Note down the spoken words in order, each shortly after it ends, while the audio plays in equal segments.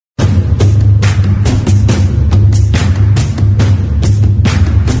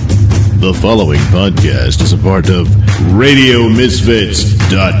The following podcast is a part of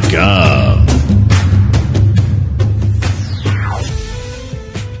RadioMisfits.com.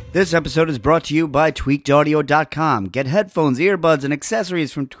 This episode is brought to you by TweakedAudio.com. Get headphones, earbuds, and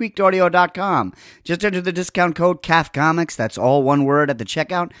accessories from TweakedAudio.com. Just enter the discount code CAFCOMICS, that's all one word, at the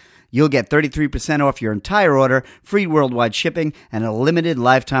checkout. You'll get 33% off your entire order, free worldwide shipping, and a limited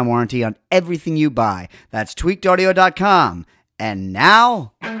lifetime warranty on everything you buy. That's TweakedAudio.com. And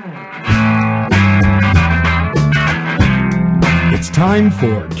now... It's time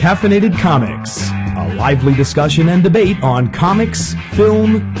for Caffeinated Comics, a lively discussion and debate on comics,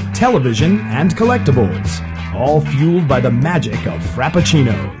 film, television, and collectibles, all fueled by the magic of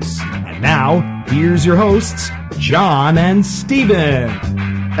Frappuccinos. And now, here's your hosts, John and Steven.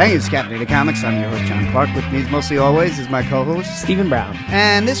 Hey, it's Caffeinated Comics. I'm your host, John Clark. With me, as mostly always, is my co-host, Stephen Brown.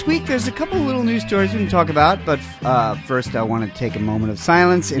 And this week, there's a couple little news stories we can talk about, but first, I want to take a moment of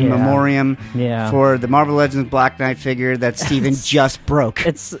silence in memoriam for the Marvel Legends Black Knight figure that Stephen just broke.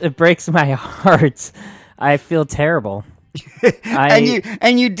 It breaks my heart. I feel terrible.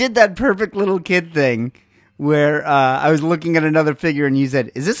 And you did that perfect little kid thing where I was looking at another figure and you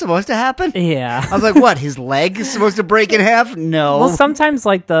said, is this supposed to happen? Yeah. I was like, what, his leg is supposed to break in half? No. Well, sometimes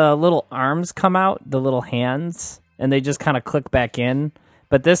like the little arms come out, the little hands, and they just kind of click back in.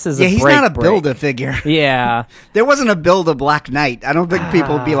 But this is he's not a Build-A-Figure. Yeah. There wasn't a Build-A Black Knight. I don't think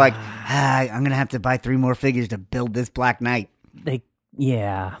people would be like, I'm going to have to buy 3 more figures to build this Black Knight.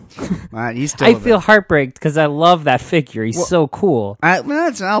 Yeah. He's still I feel heartbreaked because I love that figure. He's so cool.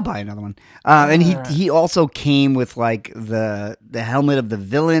 I'll buy another one. And he also came with like the helmet of the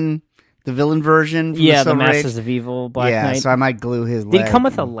villain version. From the Masters of Evil Black Knight. Yeah, so I might glue his leg. Did he come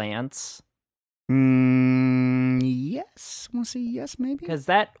with a lance? Yes. Want to say yes, maybe? Because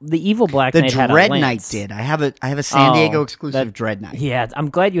the evil Black Knight had a lance. The Dread Knight did. I have a San Diego exclusive Dread Knight. Yeah, I'm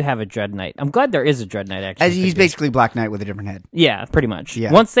glad you have a Dread Knight. I'm glad there is a Dread Knight, actually. He's basically Black Knight with a different head. Yeah, pretty much.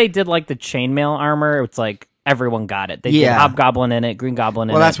 Yeah. Once they did like the chainmail armor, it's like everyone got it. They did Hobgoblin in it, Green Goblin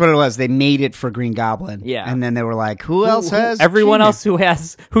in it. Well, that's what it was. They made it for Green Goblin. Yeah. And then they were like, who else has everyone chainmail?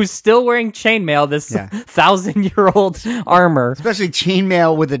 else who's still wearing chainmail, this 1,000-year-old armor. Especially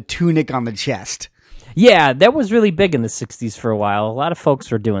chainmail with a tunic on the chest. Yeah, that was really big in the 60s for a while. A lot of folks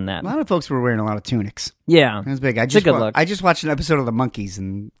were doing that. A lot of folks were wearing a lot of tunics. Yeah. It was big. It's a good look. I just watched an episode of The Monkees,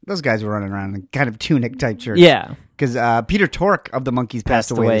 and those guys were running around in kind of tunic-type shirts. Yeah. Because Peter Tork of The Monkees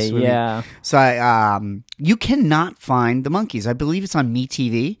passed away this week. Yeah. So you cannot find The Monkees. I believe it's on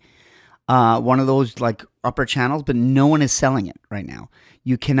MeTV, one of those like upper channels, but no one is selling it right now.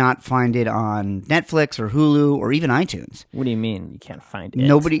 You cannot find it on Netflix or Hulu or even iTunes. What do you mean you can't find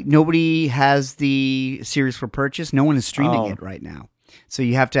it? Nobody has the series for purchase. No one is streaming it right now. So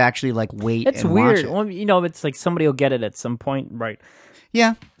you have to actually like wait It's and weird. watch it. Well, it's like somebody will get it at some point, right?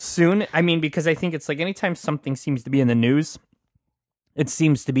 Yeah. Soon. I mean, because I think it's like anytime something seems to be in the news, it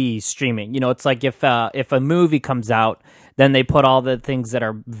seems to be streaming. It's like if a movie comes out, then they put all the things that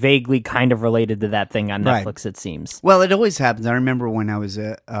are vaguely kind of related to that thing on Netflix, Right. it seems. Well, it always happens. I remember when I was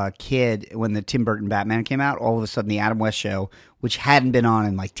a kid, when the Tim Burton Batman came out, all of a sudden the Adam West show, which hadn't been on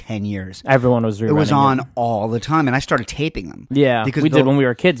in like 10 years. Everyone was rerunning It was on all the time, and I started taping them. Yeah, because we did when we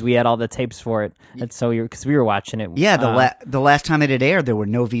were kids. We had all the tapes for it, and so because we were watching it. Yeah, the last time it had aired, there were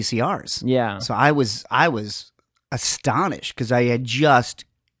no VCRs. Yeah, so I was astonished because I had just.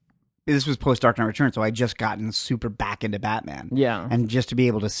 This was post Dark Knight Returns, so I had just gotten super back into Batman. Yeah. And just to be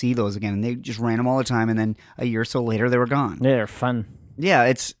able to see those again, and they just ran them all the time, and then a year or so later, they were gone. Yeah, they're fun. Yeah,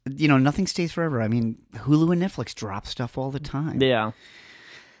 it's, nothing stays forever. I mean, Hulu and Netflix drop stuff all the time. Yeah.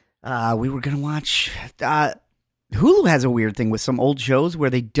 We were going to watch... Hulu has a weird thing with some old shows where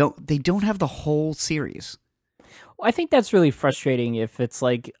they don't have the whole series. I think that's really frustrating if it's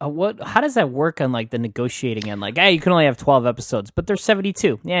like, how does that work on like the negotiating end? Like, you can only have 12 episodes, but there's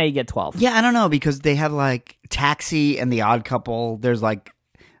 72. Yeah, you get 12. Yeah, I don't know, because they have like Taxi and The Odd Couple. They're like,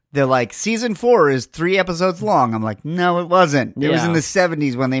 season 4 is 3 episodes long. I'm like, no, it wasn't. It was in the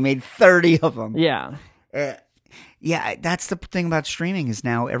 70s when they made 30 of them. Yeah. Yeah, that's the thing about streaming is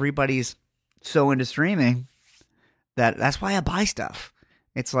now everybody's so into streaming that's why I buy stuff.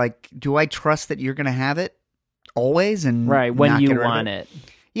 It's like, do I trust that you're going to have it? Always and right when not you get rid want of it.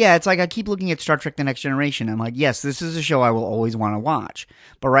 Yeah, it's like I keep looking at Star Trek: The Next Generation. I'm like, yes, this is a show I will always want to watch.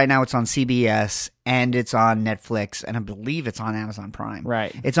 But right now it's on CBS and it's on Netflix and I believe it's on Amazon Prime.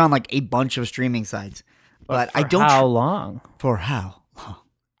 Right. It's on like a bunch of streaming sites. But I don't. How long? For how long?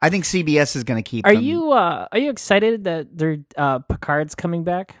 I think CBS is going to keep. Are you excited that Picard's coming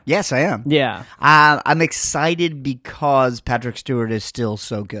back? Yes, I am. Yeah, I'm excited because Patrick Stewart is still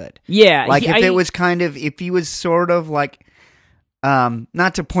so good. Yeah, like if he was sort of like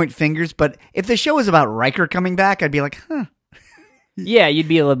Not to point fingers, but if the show was about Riker coming back, I'd be like, huh. Yeah, you'd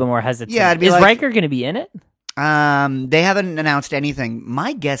be a little bit more hesitant. Yeah, I'd be is like- Riker going to be in it? They haven't announced anything.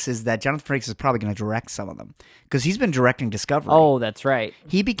 My guess is that Jonathan Frakes is probably going to direct some of them because he's been directing Discovery. Oh, that's right.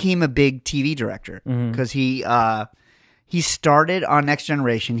 He became a big TV director because he started on Next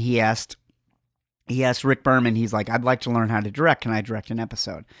Generation. He asked Rick Berman, he's like, I'd like to learn how to direct. Can I direct an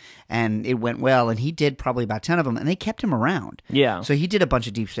episode? And it went well, and he did probably about 10 of them, and they kept him around. Yeah. So he did a bunch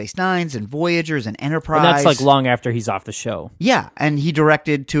of Deep Space Nines and Voyagers and Enterprise. And that's like long after he's off the show. Yeah, and he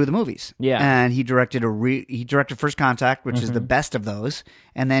directed 2 of the movies. Yeah. And he directed First Contact, which is the best of those,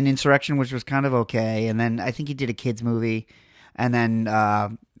 and then Insurrection, which was kind of okay, and then I think he did a kids movie, and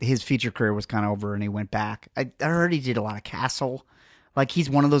then his feature career was kind of over, and he went back. I heard he did a lot of Castle. Like, he's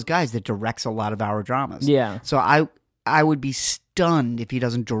one of those guys that directs a lot of our dramas. Yeah. So I would be stunned if he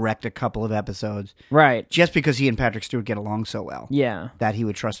doesn't direct a couple of episodes. Right. Just because he and Patrick Stewart get along so well. Yeah. That he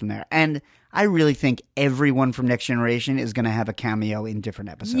would trust him there. And I really think everyone from Next Generation is going to have a cameo in different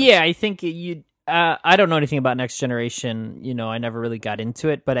episodes. Yeah, I think you. I don't know anything about Next Generation. You know, I never really got into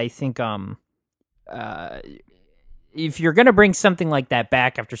it, but I think if you're gonna bring something like that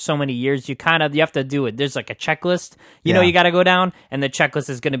back after so many years, you have to do it. There's like a checklist, you know, you got to go down, and the checklist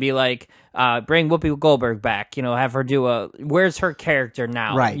is going to be like, bring Whoopi Goldberg back, you know, have her do where's her character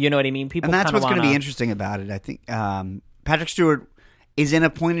now, right? You know what I mean? People, and that's what's going to be interesting about it. I think Patrick Stewart is in a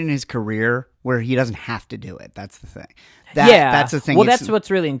point in his career where he doesn't have to do it. That's the thing. That's the thing. Well, that's what's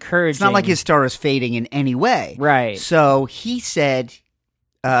really encouraging. It's not like his star is fading in any way, right? So he said.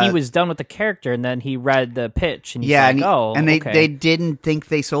 He was done with the character, and then he read the pitch, and he's they didn't think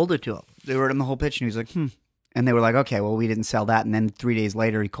they sold it to him. They wrote him the whole pitch, and he was like, and they were like, okay, well, we didn't sell that. And then 3 days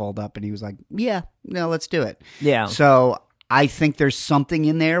later, he called up, and he was like, yeah, no, let's do it. Yeah. So I think there's something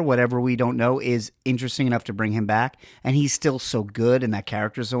in there, whatever we don't know, is interesting enough to bring him back, and he's still so good, and that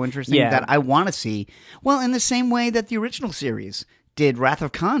character is so interesting that I want to see. Well, in the same way that the original series did Wrath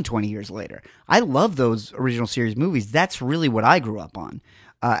of Khan 20 years later. I love those original series movies. That's really what I grew up on.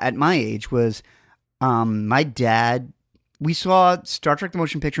 At my age was my dad. We saw Star Trek: The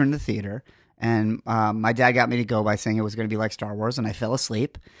Motion Picture in the theater, and my dad got me to go by saying it was going to be like Star Wars, and I fell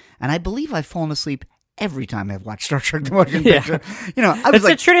asleep. And I believe I've fallen asleep every time I've watched Star Trek: The Motion Picture. You know, I was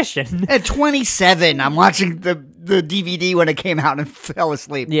it's a tradition. At 27, I'm watching the DVD when it came out and fell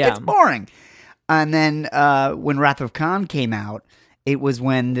asleep. Yeah. It's boring. And then when Wrath of Khan came out, it was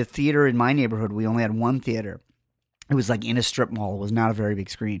when the theater in my neighborhood, we only had one theater. It was like in a strip mall. It was not a very big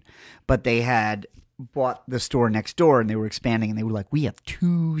screen. But they had bought the store next door, and they were expanding, and they were like, we have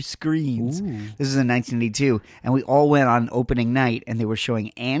 2 screens. Ooh. This is in 1982. And we all went on opening night, and they were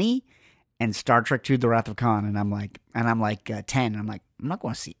showing Annie and Star Trek II: The Wrath of Khan. And I'm like 10. I'm like, I'm not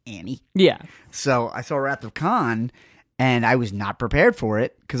going to see Annie. Yeah. So I saw Wrath of Khan, and I was not prepared for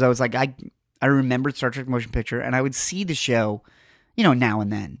it because I was like, I remembered Star Trek Motion Picture, and I would see the show, you know, now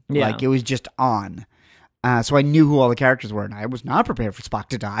and then. Yeah. Like, it was just on. So I knew who all the characters were, and I was not prepared for Spock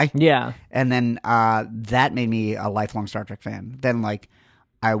to die. Yeah. And then that made me a lifelong Star Trek fan. Then, like,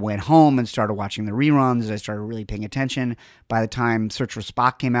 I went home and started watching the reruns. I started really paying attention. By the time Search for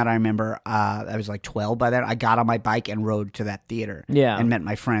Spock came out, I remember I was like 12 by then. I got on my bike and rode to that theater. Yeah. And met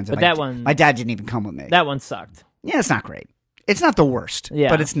my friends. But and my dad didn't even come with me. That one sucked. Yeah, it's not great. It's not the worst, yeah.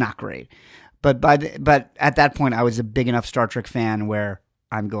 But it's not great. But at that point, I was a big enough Star Trek fan where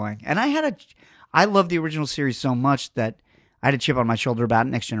I'm going. And I loved the original series so much that I had a chip on my shoulder about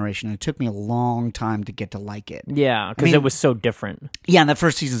Next Generation, and it took me a long time to get to like it. Yeah, because it was so different. Yeah, and that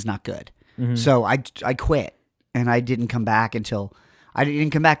first season's not good. Mm-hmm. So I quit, and I didn't come back till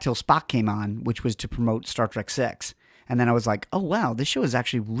Spock came on, which was to promote Star Trek VI. And then I was like, oh, wow, this show is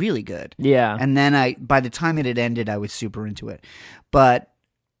actually really good. Yeah. And then by the time it had ended, I was super into it. But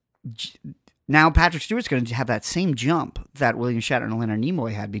now Patrick Stewart's going to have that same jump that William Shatner and Leonard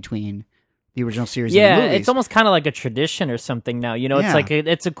Nimoy had between the original series and the movies. It's almost kind of like a tradition or something now. You know, it's like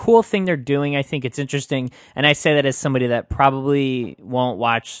it's a cool thing they're doing. I think it's interesting. And I say that as somebody that probably won't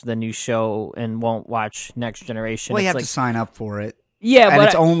watch the new show and won't watch Next Generation. Well, you have to sign up for it. Yeah, and but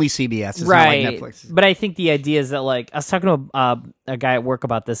it's only CBS. It's right. not like Netflix. But I think the idea is that, like, I was talking to a guy at work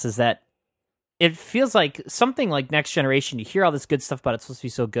about this, is that it feels like something like Next Generation. You hear all this good stuff about it's supposed to be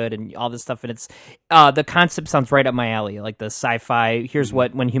so good and all this stuff, and it's the concept sounds right up my alley, like the sci-fi. Here's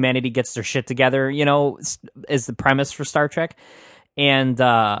what when humanity gets their shit together, you know, is the premise for Star Trek, and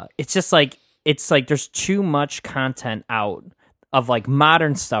it's just like there's too much content out of like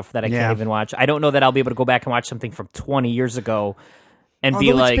modern stuff that I can't even watch. I don't know that I'll be able to go back and watch something from 20 years ago. And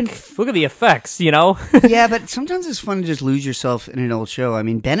be like, look at the effects, you know? Yeah, but sometimes it's fun to just lose yourself in an old show. I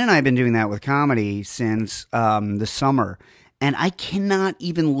mean, Ben and I have been doing that with comedy since the summer. And I cannot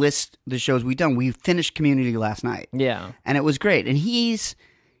even list the shows we've done. We finished Community last night. Yeah. And it was great. And he's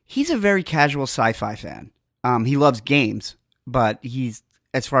a very casual sci-fi fan. He loves games, but he's,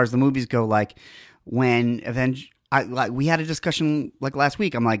 as far as the movies go, like when we had a discussion like last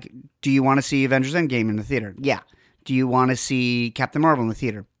week. I'm like, do you want to see Avengers Endgame in the theater? Yeah. Do you want to see Captain Marvel in the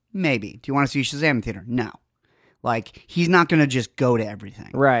theater? Maybe. Do you want to see Shazam in the theater? No. Like, he's not going to just go to everything.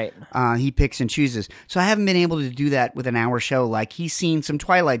 Right. He picks and chooses. So I haven't been able to do that with an hour show. Like, he's seen some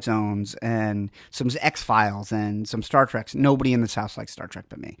Twilight Zones and some X-Files and some Star Treks. Nobody in this house likes Star Trek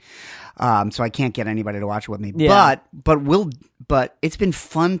but me. So I can't get anybody to watch it with me. Yeah. But it's been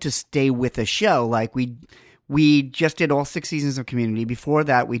fun to stay with a show. Like, we just did all 6 seasons of Community. Before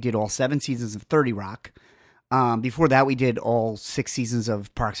that, we did all 7 seasons of 30 Rock. Before that, we did all 6 seasons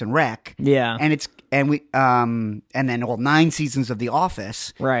of Parks and Rec. Yeah. And then all 9 seasons of The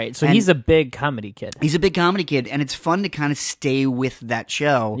Office. Right. So he's a big comedy kid. He's a big comedy kid, and it's fun to kind of stay with that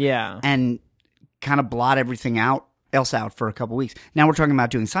show. Yeah. And kind of blot everything else out for a couple weeks. Now we're talking about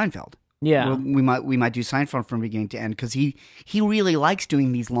doing Seinfeld. Yeah. We might do Seinfeld from beginning to end because he really likes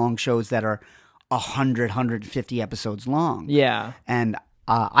doing these long shows that are 150 episodes long. Yeah. And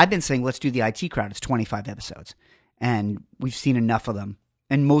I've been saying, let's do the IT Crowd. It's 25 episodes. And we've seen enough of them.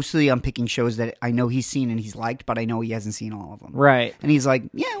 And mostly I'm picking shows that I know he's seen and he's liked, but I know he hasn't seen all of them. Right. And he's like,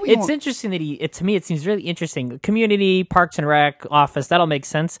 yeah, it's interesting that to me, it seems really interesting. Community, Parks and Rec, Office, that'll make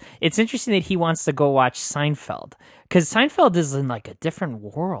sense. It's interesting that he wants to go watch Seinfeld. Because Seinfeld is in like a different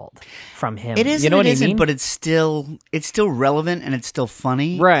world from him. It is, you know what I isn't, mean? but it's still relevant and it's still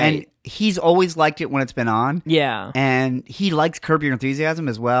funny. Right. And he's always liked it when it's been on. Yeah. And he likes Curb Your Enthusiasm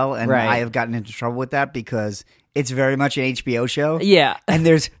as well. And Right. I have gotten into trouble with that because it's very much an HBO show. Yeah. And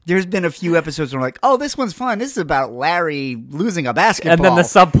there's been a few episodes where I'm like, oh, this one's fun. This is about Larry losing a basketball. And then the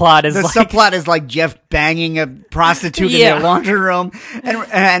subplot is subplot is like Jeff banging a prostitute in their laundry room.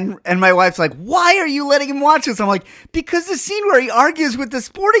 And my wife's like, why are you letting him watch this? I'm like, because the scene where he argues with the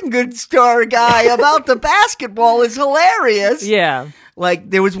sporting goods store guy about the basketball is hilarious. Yeah. Like,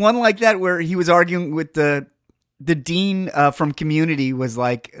 there was one like that where he was arguing with the dean from Community was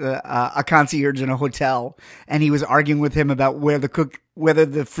like a concierge in a hotel, and he was arguing with him about whether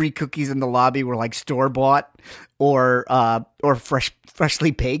the free cookies in the lobby were like store bought or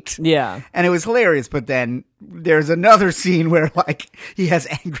freshly baked. Yeah. And it was hilarious. But then there's another scene where like he has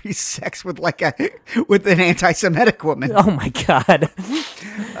angry sex with an anti-Semitic woman. Oh my God.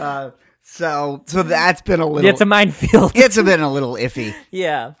 So that's been a little. It's a minefield. It's been a little iffy.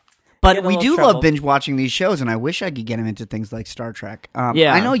 Yeah. But we do trouble. love binge watching these shows, and I wish I could get him into things like Star Trek.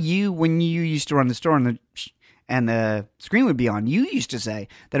 Yeah. I know when you used to run the store and the screen would be on, you used to say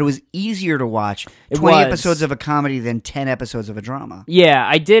that it was easier to watch 20 episodes of a comedy than 10 episodes of a drama. Yeah,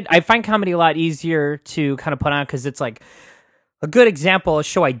 I did. I find comedy a lot easier to kind of put on because it's like a good example. A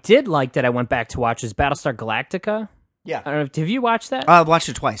show I did like that I went back to watch is Battlestar Galactica. Yeah. I don't know. Have you watched that? I watched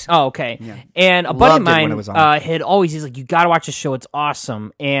it twice. Oh, okay. Yeah. And a buddy of Loved it when mine it was on. he's like, you got to watch the show. It's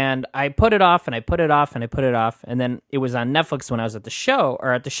awesome. And I put it off and I put it off and I put it off. And then it was on Netflix when I was at the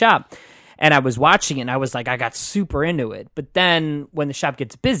shop. And I was watching it and I was like, I got super into it. But then when the shop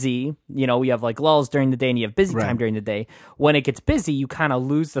gets busy, we have like lulls during the day and you have busy time during the day. When it gets busy, you kind of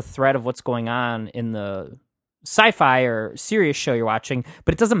lose the thread of what's going on in the sci-fi or serious show you're watching,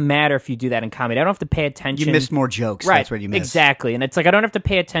 but it doesn't matter if you do that in comedy. I don't have to pay attention. You miss more jokes. Right. That's what you miss. Exactly. And it's like I don't have to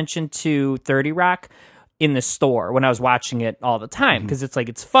pay attention to 30 Rock in the store when I was watching it all the time because it's like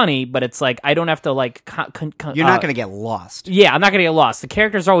it's funny, but it's like I don't have to like you're not going to get lost. Yeah, I'm not going to get lost. The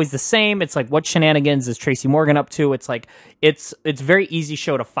characters are always the same. It's like what shenanigans is Tracy Morgan up to? It's like it's very easy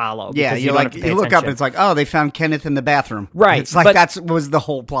show to follow. Yeah, you look up and it's like, oh, they found Kenneth in the bathroom. Right. It's like that was the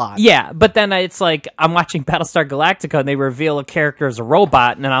whole plot. Yeah, but then it's like I'm watching Battlestar Galactica and they reveal a character as a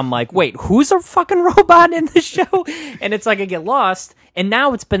robot and I'm like, wait, who's a fucking robot in this show? And it's like I get lost. And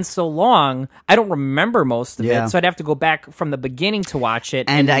now it's been so long, I don't remember most of it, so I'd have to go back from the beginning to watch it.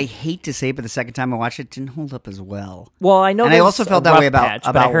 And I hate to say it, but the second time I watched it, didn't hold up as well. Well, I know, and I also felt that way about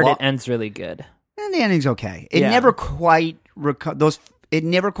but I heard it ends really good. And the ending's okay. It never quite It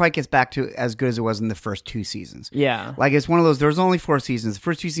never quite gets back to as good as it was in the first 2 seasons. Yeah, like it's one of those. There's only 4 seasons. The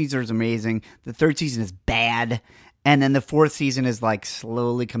first 2 seasons are amazing. The 3rd season is bad. And then the 4th season is like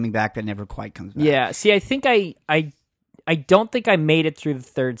slowly coming back, but never quite comes back. Yeah. See, I think I don't think I made it through the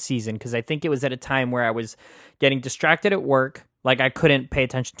 3rd season because I think it was at a time where I was getting distracted at work. Like I couldn't pay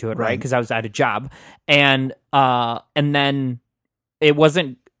attention to it, right? Because I was at a job. And then it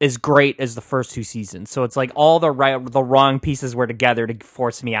wasn't as great as the first 2 seasons. So it's like all the wrong pieces were together to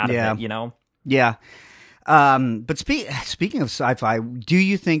force me out of it, Yeah. But speaking of sci-fi, do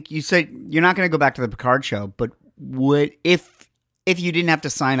you think, you say you're not going to go back to the Picard show, but would if you didn't have to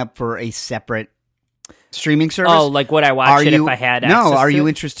sign up for a separate streaming service? Oh, like would I watch it if I had access No, are to you it?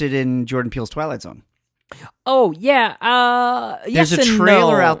 interested in Jordan Peele's Twilight Zone? Oh, yeah. There's yes a and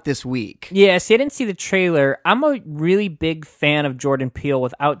trailer no. out this week. Yeah, see, I didn't see the trailer. I'm a really big fan of Jordan Peele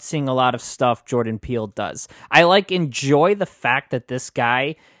without seeing a lot of stuff Jordan Peele does. I enjoy the fact that this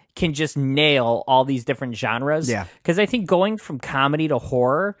guy can just nail all these different genres. Yeah. Because I think going from comedy to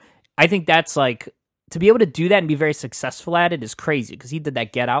horror, I think that's to be able to do that and be very successful at it is crazy. Because he did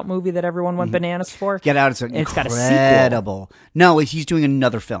that Get Out movie that everyone went bananas for. Get Out is It's got a sequel. incredible. No, he's doing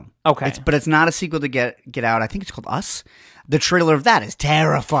another film. Okay. But it's not a sequel to Get Out. I think it's called Us. The trailer of that is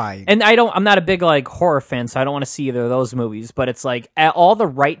terrifying. And I'm not a big horror fan, so I don't want to see either of those movies. But it's all the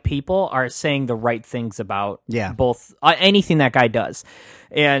right people are saying the right things about both anything that guy does.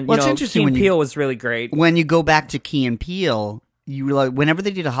 And Well, it's interesting Key when and you- Peele was really great. When you go back to Key and Peele, you realize whenever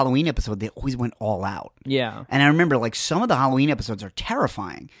they did a Halloween episode, they always went all out. Yeah, And I remember some of the Halloween episodes are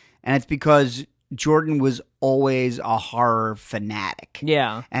terrifying. And it's because Jordan was always a horror fanatic.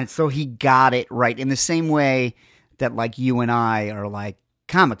 yeah, And so he got it right in the same way that you and I are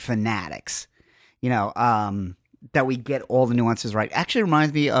comic fanatics, that we get all the nuances right. Actually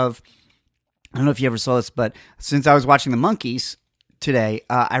reminds me of, I don't know if you ever saw this, but since I was watching The Monkees today,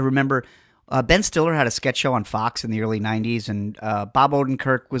 I remember Ben Stiller had a sketch show on Fox in the early 90s, and Bob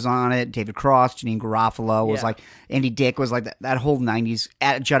Odenkirk was on it, David Cross, Janine Garofalo was Yeah. Andy Dick was that whole 90s.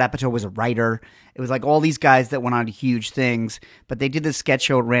 Judd Apatow was a writer. It was all these guys that went on to huge things, but they did this sketch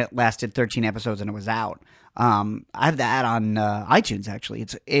show. It lasted 13 episodes, and it was out. I have that on iTunes, actually.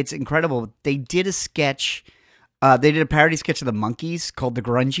 It's incredible. They did a sketch. They did a parody sketch of the Monkees called The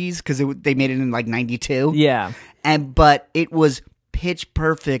Grungies because they made it in 92. yeah, But it was pitch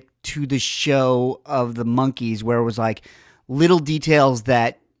perfect to the show of the Monkees, where it was little details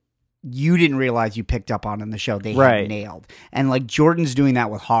that you didn't realize you picked up on in the show they Right. had nailed. And Jordan's doing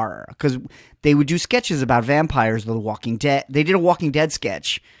that with horror because they would do sketches about vampires, The Walking Dead. They did a Walking Dead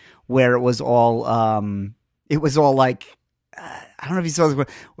sketch where it was all I don't know if you saw this,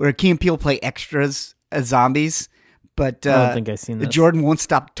 where Key and Peele play extras as zombies. But I don't think I've seen this. Jordan won't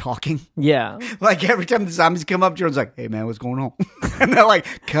stop talking. Yeah, Every time the zombies come up, Jordan's like, "Hey man, what's going on?" And they're like,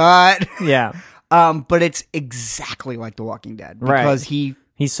 "Cut." yeah. But it's exactly like The Walking Dead because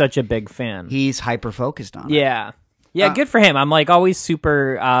He's such a big fan. he's hyper focused on it. Yeah. Yeah, good for him. I'm always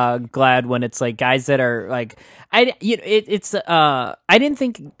super glad when it's guys that are I didn't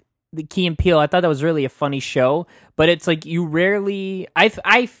think the Key and Peele, I thought that was really a funny show, but it's you rarely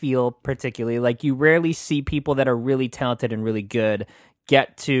I feel particularly you rarely see people that are really talented and really good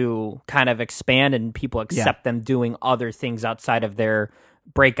get to kind of expand and people accept them doing other things outside of their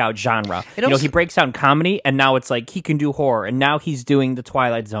breakout genre. He breaks out in comedy, and now it's he can do horror, and now he's doing the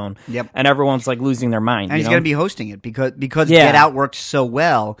Twilight Zone. Yep. And everyone's losing their mind. And he's know? going to be hosting it because Yeah. Get Out worked so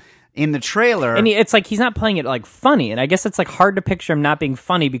well in the trailer. And it's he's not playing it funny, and I guess it's hard to picture him not being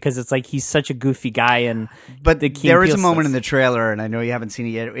funny because it's he's such a goofy guy. And but the Key there and is a Peele moment stuff. in the trailer, and I know you haven't seen it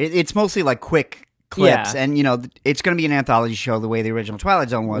yet. It's mostly quick clips, Yeah. and it's going to be an anthology show the way the original Twilight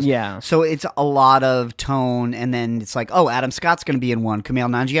Zone was. Yeah. So it's a lot of tone, and then it's Adam Scott's going to be in one, Kumail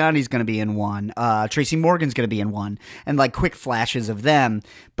Nanjiani's going to be in one, Tracy Morgan's going to be in one, and quick flashes of them.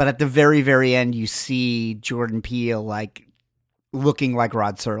 But at the very, very end, you see Jordan Peele looking like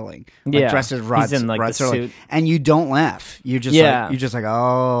Rod Serling, dressed as Rod, He's in, Rod the Serling, suit. and you don't laugh. You're just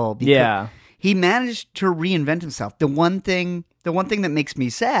oh, because Yeah. he managed to reinvent himself. The one thing that makes me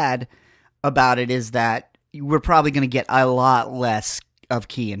sad about it is that we're probably going to get a lot less of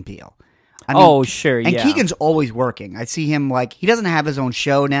Key and Peele. I mean, sure, and yeah. Keegan's always working. I see him he doesn't have his own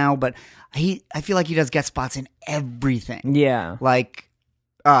show now, but I feel like he does guest spots in everything. Yeah.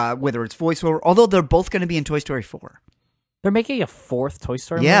 Whether it's voiceover, although they're both going to be in Toy Story 4. They're making a fourth Toy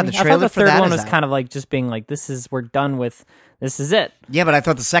Story Yeah, movie? the trailer I thought the for third that one is was out. kind of just being we're done with, this is it. Yeah, but I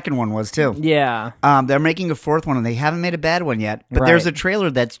thought the second one was too. Yeah. They're making a fourth one, and they haven't made a bad one yet. But there's Right. a trailer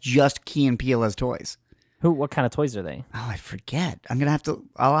that's just Key and Peele as toys. What kind of toys are they? Oh, I forget. I'll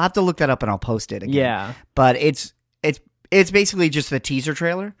have to look that up and I'll post it again. Yeah. But it's basically just the teaser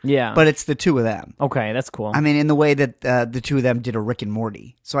trailer. Yeah. But it's the two of them. Okay, that's cool. I mean, in the way that the two of them did a Rick and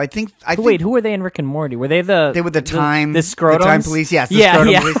Morty. So I think. Wait, who were they in Rick and Morty? Were they the time the scrotums? the time police? Yes, the yeah,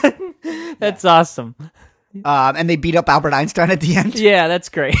 scrotum yeah. police. That's awesome. And they beat up Albert Einstein at the end. Yeah, that's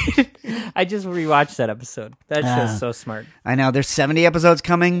great. I just rewatched that episode. That show's so smart. I know. There's 70 episodes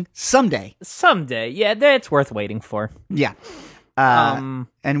coming someday. Someday, yeah, that's worth waiting for. Yeah. In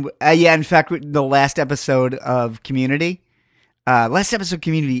fact, the last episode of Community.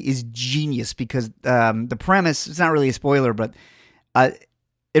 Is genius because the premise, it's not really a spoiler, but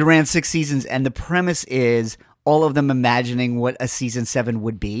it ran 6 seasons, and the premise is all of them imagining what a season 7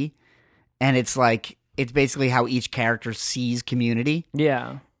 would be, and it's basically how each character sees Community.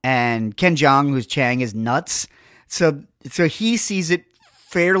 Yeah. And Ken Jeong, who's Chang, is nuts. So he sees it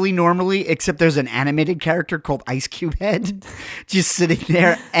fairly normally, except there's an animated character called Ice Cube Head just sitting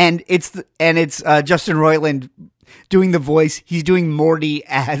there, and it's Justin Roiland doing the voice. He's doing Morty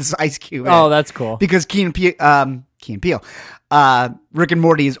as Ice Cube Head. Oh, that's cool. Because Key and Peele, Rick and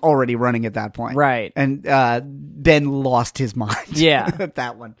Morty is already running at that point, Right. And Ben lost his mind. Yeah. At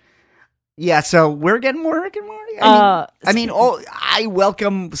that one. Yeah, so we're getting more Rick and Morty. I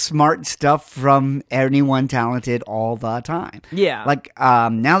welcome smart stuff from anyone talented all the time. Yeah. Like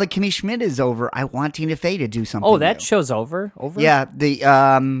now that Kimmy Schmidt is over, I want Tina Fey to do something. Oh, that new. show's over? Yeah,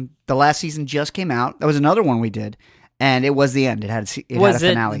 the last season just came out. That was another one we did, and it was the end. It had a finale. Was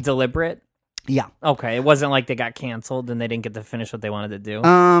it deliberate? Yeah. Okay, it wasn't like they got canceled and they didn't get to finish what they wanted to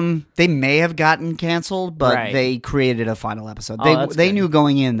do. They may have gotten canceled, but Right. they created a final episode. Oh, they that's they good. knew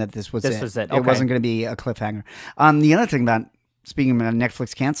going in that this was This it. was it, It okay. wasn't going to be a cliffhanger. The other thing about speaking about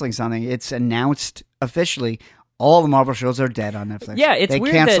Netflix canceling something, it's announced officially all the Marvel shows are dead on Netflix. Yeah, it's they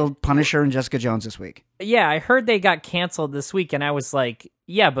weird canceled Punisher and Jessica Jones this week. Yeah, I heard they got canceled this week, and I was like,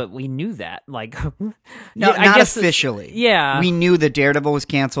 yeah, but we knew that. Like, No, I not guess officially. Yeah. We knew that Daredevil was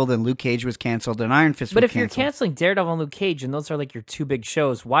canceled and Luke Cage was canceled and Iron Fist But was if you're canceled. canceling Daredevil and Luke Cage, and those are like your two big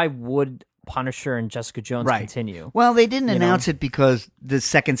shows, why would Punisher and Jessica Jones Right. continue? Well, they didn't You know? announce it because the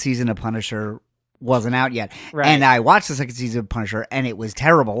second season of Punisher wasn't out yet. Right. And I watched the second season of Punisher, and it was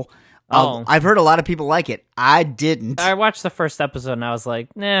terrible. Oh. I've heard a lot of people like it. I didn't. I watched the first episode, and I was like,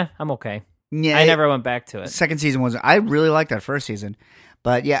 nah, I'm okay. Yeah, I never went back to it. Second season was. I really liked that first season,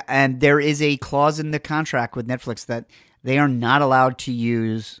 but yeah, and there is a clause in the contract with Netflix that they are not allowed to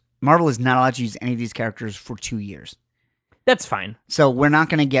use. Marvel is not allowed to use any of these characters for 2 years. That's fine. So we're not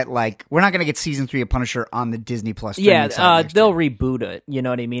going to get season 3 of Punisher on the Disney Plus. Yeah, streaming site next they'll year. reboot it. You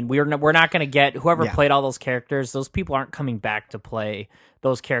know what I mean? We're not going to get whoever Yeah. played all those characters. Those people aren't coming back to play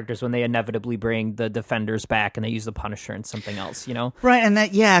those characters when they inevitably bring the Defenders back and they use the Punisher and something else. You know? Right, and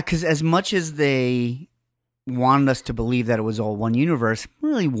because as much as they wanted us to believe that it was all one universe, it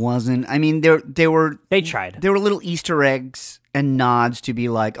really wasn't. I mean, they were tried. There were little Easter eggs and nods to be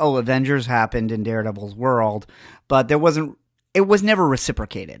like, oh, Avengers happened in Daredevil's world, but there wasn't. It was never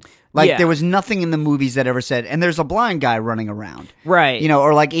reciprocated. Like Yeah. there was nothing in the movies that ever said, and there's a blind guy running around. Right. You know,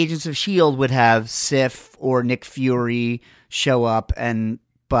 or like Agents of S.H.I.E.L.D. would have Sif or Nick Fury show up,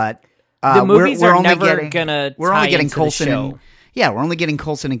 but the movies we're are only never getting, gonna we're tie only getting into the Coulson. show. Yeah, we're only getting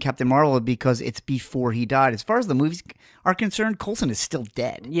Coulson and Captain Marvel because it's before he died. As far as the movies are concerned, Coulson is still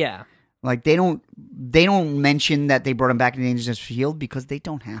dead. Yeah. Like they don't mention that they brought him back in Agents of S.H.I.E.L.D. because they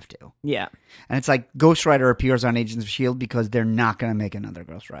don't have to. Yeah. And it's like Ghost Rider appears on Agents of S.H.I.E.L.D. because they're not going to make another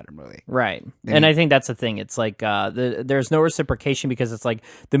Ghost Rider movie. Right. And I think that's the thing. It's like there's no reciprocation because it's like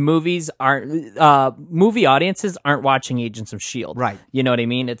the movies aren't movie audiences aren't watching Agents of S.H.I.E.L.D. Right. You know what I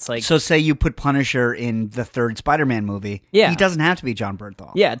mean? It's like So say you put Punisher in the third Spider-Man movie. Yeah. He doesn't have to be John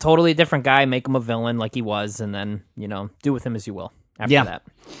Bernthal. yeah, totally different guy, make him a villain like he was, and then, do with him as you will after Yeah. that.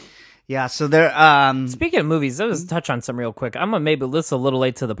 Yeah, so there Speaking of movies, let's touch on something real quick. I'm gonna maybe listen a little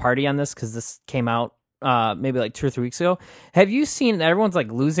late to the party on this because this came out maybe like 2 or 3 weeks ago. Have you seen everyone's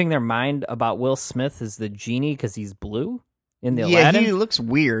like losing their mind about Will Smith as the genie because he's blue in the Aladdin? he looks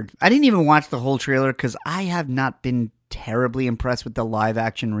weird. I didn't even watch the whole trailer because I have not been terribly impressed with the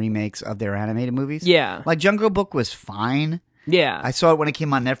live-action remakes of their animated movies. Yeah. Like Jungle Book was fine. Yeah. I saw it when it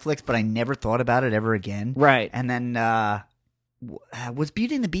came on Netflix, but I never thought about it ever again. Right. And then was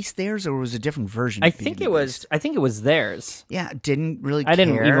Beauty and the Beast theirs, or was it a different version? I of Beauty think and it the was. Beast? I think it was theirs. Yeah, didn't really. I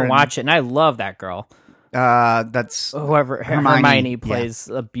didn't care, even and, watch it, and I love that girl. That's Whoever Hermione plays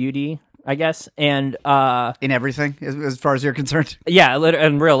a beauty, I guess, and in everything as far as you're concerned. yeah,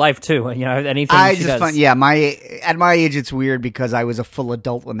 in real life too. Anything I she just does. find at my age it's weird because I was a full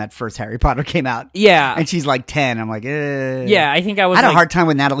adult when that first Harry Potter came out. Yeah, And she's like 10. I'm like, yeah. I think I was. I had like, a hard time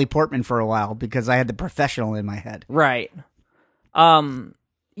with Natalie Portman for a while because I had The Professional in my head. Right.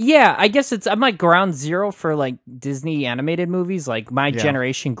 Yeah, I guess I'm like ground zero for like Disney animated movies. Like my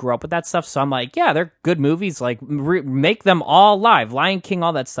generation grew up with that stuff, so I'm like, yeah, they're good movies. Like make them all live. Lion King,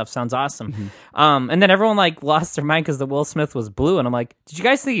 all that stuff sounds awesome. Mm-hmm. And then everyone like lost their mind because the Will Smith was blue, and I'm like, did you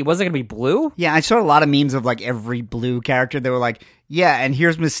guys think he wasn't gonna be blue? Yeah, I saw a lot of memes of like every blue character. They were like, yeah, and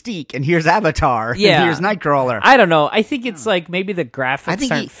here's Mystique, and here's Avatar, Yeah. and here's Nightcrawler. I don't know. I think it's like maybe the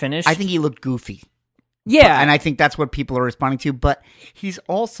graphics aren't finished. I think he looked goofy. yeah, And I think that's what people are responding to. But he's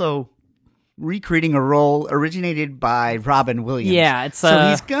also recreating a role originated by Robin Williams. Yeah, it's so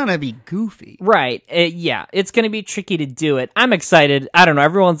he's gonna be goofy. Right. Yeah, it's going to be tricky to do it. I'm excited. I don't know.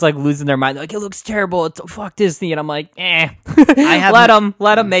 Everyone's like losing their mind. Like, it looks terrible. It's fuck Disney. And I'm like, let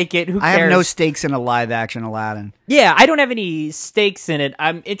them make it. Who cares? I have no stakes in a live action Aladdin. Yeah, I don't have any stakes in it.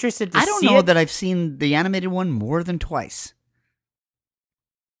 I'm interested to see it. I don't know that I've seen the animated one more than twice.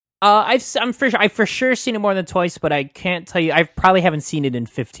 I've for sure seen it more than twice, but I can't tell you. I probably haven't seen it in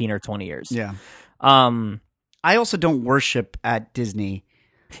 15 or 20 years. Yeah. I also don't worship at Disney.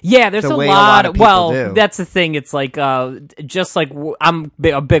 Yeah, there's the a way lot of people do. That's the thing. It's like, just like I'm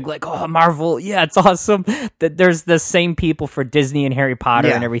a big like, oh, Marvel. Yeah, it's awesome that there's the same people for Disney and Harry Potter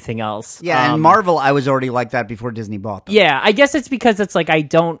and everything else. Yeah, and Marvel, I was already like that before Disney bought them. Yeah, I guess it's because it's like I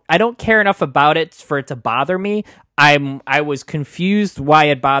don't care enough about it for it to bother me. I was confused why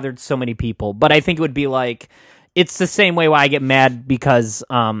it bothered so many people, but I think it would be like it's the same way why I get mad because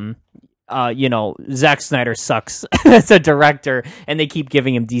Zack Snyder sucks as a director, and they keep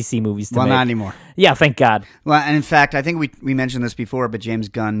giving him DC movies to make. Not anymore. Yeah, thank God. Well, and in fact, I think we mentioned this before, but James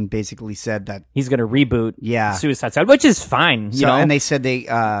Gunn basically said that he's going to reboot Yeah. Suicide Squad, which is fine. You know? And they said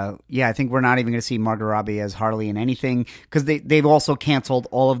I think we're not even going to see Margot Robbie as Harley in anything, because they've also canceled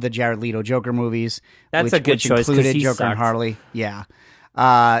all of the Jared Leto Joker movies. That's a good choice, 'cause included he Joker sucked. and Harley. Yeah.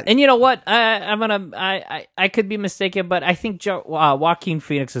 And you know what? I could be mistaken, but I think Joaquin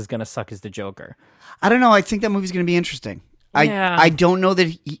Phoenix is going to suck as the Joker. I don't know. I think that movie's going to be interesting. Yeah. I don't know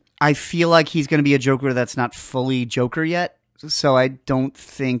that I feel like he's going to be a Joker that's not fully Joker yet. So I don't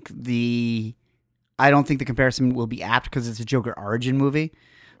think the comparison will be apt because it's a Joker origin movie.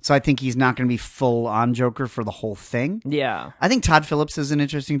 So I think he's not going to be full on Joker for the whole thing. Yeah. I think Todd Phillips is an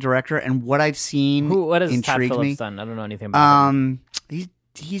interesting director, and what I've seen what has Todd intrigues Phillips me. done? I don't know anything about him.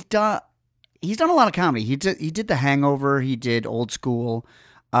 He's done a lot of comedy. He did The Hangover. He did Old School,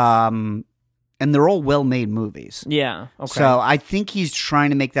 and they're all well-made movies. Yeah. Okay. So I think he's trying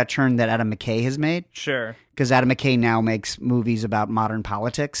to make that turn that Adam McKay has made. Sure. Because Adam McKay now makes movies about modern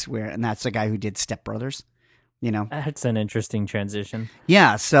politics, and that's the guy who did Step Brothers. You know, That's an interesting transition.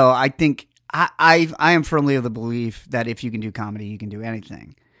 yeah. So I think I am firmly of the belief that if you can do comedy, you can do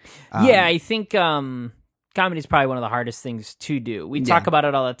anything. Yeah, I think comedy is probably one of the hardest things to do. We talk about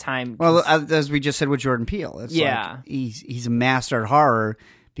it all the time. Well, as we just said with Jordan Peele, it's like he's a master at horror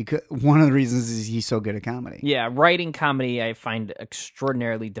because one of the reasons is he's so good at comedy. Yeah, writing comedy I find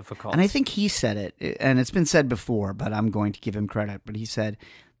extraordinarily difficult. And I think he said it, and it's been said before, but I'm going to give him credit. But he said,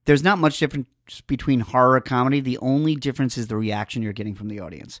 there's not much difference between horror and comedy. The only difference is the reaction you're getting from the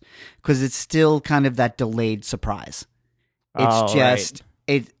audience, because it's still kind of that delayed surprise. It's just...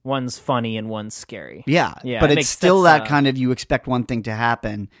 One's funny and one's scary. Yeah, Yeah, but it it's makes still sense, that kind of, you expect one thing to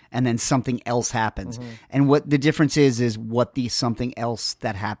happen and then something else happens. Mm-hmm. And what the difference is what the something else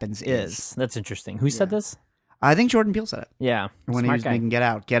that happens is. That's interesting. Who said this? I think Jordan Peele said it Yeah. when he smart was guy. making Get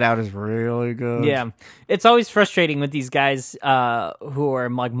Out. Get Out is really good. Yeah, it's always frustrating with these guys who are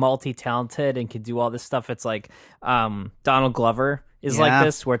like multi-talented and can do all this stuff. It's like Donald Glover is like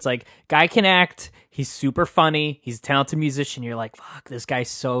this, where it's like, guy can act, he's super funny, he's a talented musician. You're like, fuck, this guy's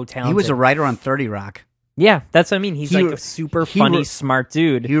so talented. He was a writer on 30 Rock. Yeah, that's what I mean. He's like a super funny, wrote- smart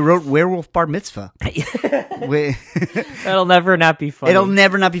dude. He wrote Werewolf Bar Mitzvah. That'll never not be funny. It'll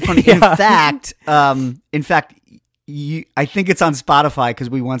never not be funny. Yeah. In fact, I think it's on Spotify because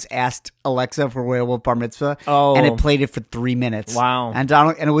we once asked Alexa for Werewolf Bar Mitzvah, and it played it for 3 minutes. Wow! And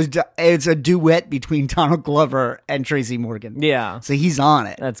it's a duet between Donald Glover and Tracy Morgan. Yeah, so he's on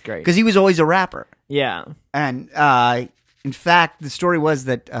it. That's great because he was always a rapper. Yeah, and in fact, the story was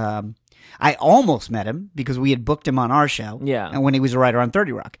that I almost met him because we had booked him on our show. Yeah, and when he was a writer on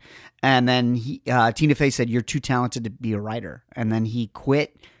 30 Rock, and then Tina Fey said, "You're too talented to be a writer," and then he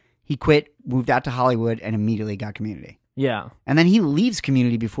quit. He quit, moved out to Hollywood, and immediately got Community. Yeah. And then he leaves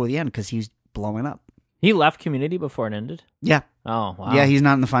Community before the end because he's blowing up. He left Community before it ended? Yeah. Oh, wow. Yeah, he's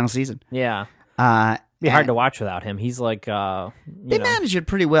not in the final season. Yeah. It'd be hard to watch without him. He's like, they manage it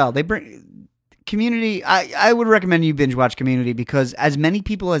pretty well. They bring Community. I would recommend you binge watch Community because as many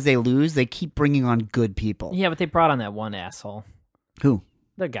people as they lose, they keep bringing on good people. Yeah, but they brought on that one asshole. Who?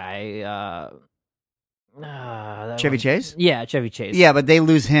 The guy, Chevy Chase? Yeah, Chevy Chase. Yeah, but they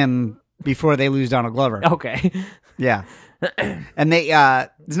lose him before they lose Donald Glover. Okay. Yeah. And they,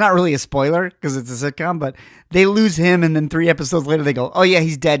 it's not really a spoiler because it's a sitcom, but they lose him and then 3 episodes later they go, oh yeah,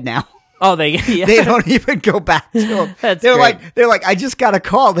 he's dead now. Oh, they don't even go back to him. They're like, I just got a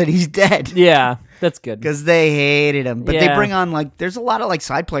call that he's dead. Yeah, that's good. Because they hated him. But they Yeah. bring on, there's a lot of,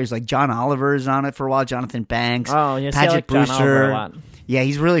 side players, like John Oliver's on it for a while, Jonathan Banks, Oh, yes, Paget I like John Brewster. Oliver a lot. Yeah,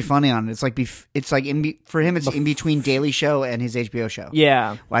 he's really funny on it. It's like for him, it's in between Daily Show and his HBO show.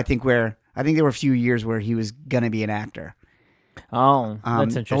 Yeah. I think where I think there were a few years where he was going to be an actor. Oh,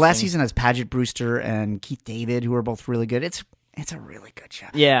 that's interesting. The last season has Paget Brewster and Keith David, who are both really good. It's a really good show.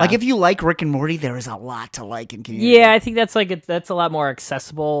 Yeah. Like if you like Rick and Morty, there is a lot to like in Community. Yeah, I think that's that's a lot more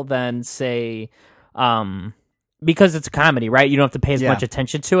accessible than say, because it's a comedy, right? You don't have to pay as much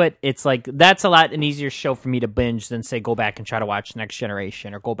attention to it. It's like that's an easier show for me to binge than say go back and try to watch Next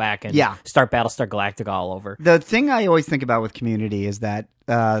Generation or go back and start Battlestar Galactica all over. The thing I always think about with Community is that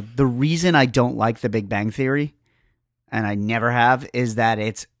the reason I don't like The Big Bang Theory, and I never have, is that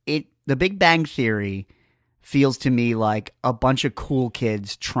The Big Bang Theory feels to me like a bunch of cool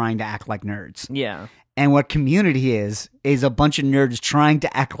kids trying to act like nerds. Yeah. And what Community is a bunch of nerds trying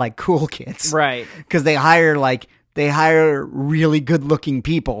to act like cool kids. Right. Because they hire really good looking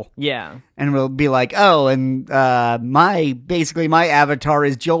people. Yeah. And we'll be like, oh, and my avatar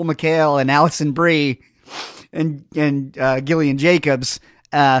is Joel McHale and Allison Brie and Gillian Jacobs.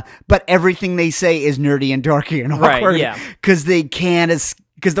 But everything they say is nerdy and dorky and awkward. Right, yeah. Because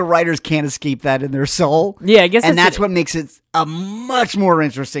the writers can't escape that in their soul. Yeah, I guess that's what makes it a much more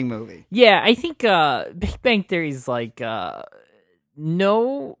interesting movie. Yeah, I think Big Bang Theory is like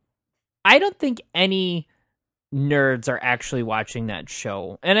no, I don't think any nerds are actually watching that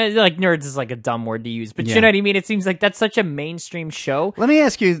show. And like nerds is like a dumb word to use, but you know what I mean? It seems like that's such a mainstream show. Let me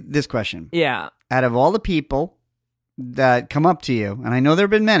ask you this question. Yeah. Out of all the people that come up to you, and I know there have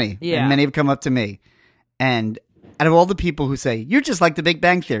been many, and many have come up to me, and out of all the people who say, you're just like The Big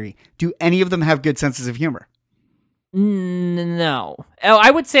Bang Theory, do any of them have good senses of humor? No. Oh, I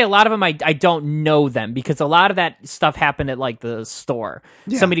would say a lot of them, I don't know them because a lot of that stuff happened at like the store.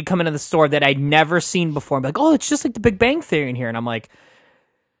 Yeah. Somebody come into the store that I'd never seen before and be like, oh, it's just like The Big Bang Theory in here. And I'm like,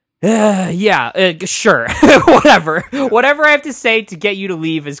 sure, whatever I have to say to get you to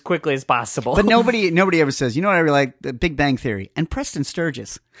leave as quickly as possible. But nobody ever says, you know what I really like? The Big Bang Theory and Preston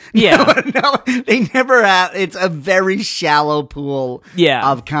Sturges. Yeah. No, they never have. It's a very shallow pool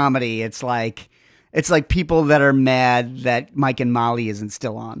of comedy. It's like people that are mad that Mike and Molly isn't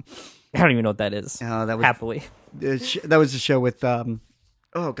still on. I don't even know what that is. That was happily. That was a show with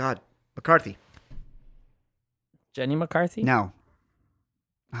McCarthy. Jenny McCarthy? No.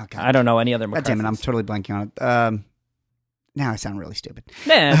 Oh, God. I don't know any other McCarthys. God damn it, I'm totally blanking on it. Now I sound really stupid.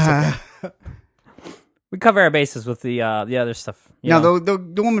 Nah, it's okay. We cover our bases with the other stuff.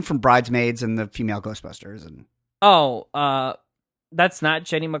 The woman from Bridesmaids and the female Ghostbusters. That's not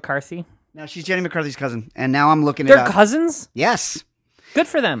Jenny McCarthy? No, she's Jenny McCarthy's cousin. And now I'm looking at They're cousins? Yes. Good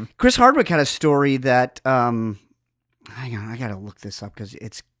for them. Chris Hardwick had a story that... hang on, I got to look this up because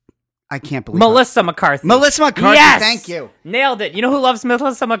I can't believe Melissa McCarthy. Melissa McCarthy, yes! Thank you. Nailed it. You know who loves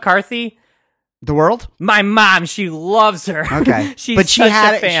Melissa McCarthy? The world? My mom. She loves her. Okay. She's but such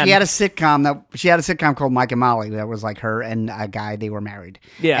a fan. She had a sitcom called Mike and Molly that was like her and a guy, they were married.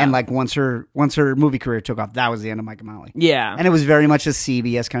 Yeah. And like once her movie career took off, that was the end of Mike and Molly. Yeah. And it was very much a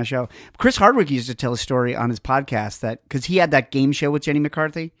CBS kind of show. Chris Hardwick used to tell a story on his podcast that because he had that game show with Jenny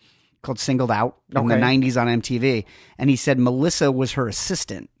McCarthy called Singled Out in the 90s on MTV. And he said Melissa was her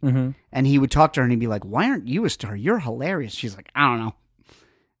assistant. Mm-hmm. And he would talk to her and he'd be like, why aren't you a star? You're hilarious. She's like, I don't know.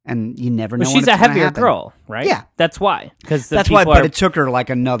 And you never know. Well, she's a heavier girl, right? Yeah. That's why. But it took her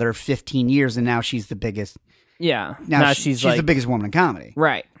like another 15 years and now she's the biggest. Yeah. Now she's like, the biggest woman in comedy.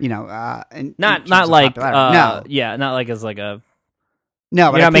 Right. You know, and not like, no. Yeah, not like as like a.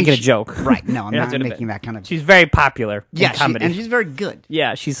 No, but you're not making a joke. Right. No, I'm not making that kind of. She's very popular in comedy. And she's very good.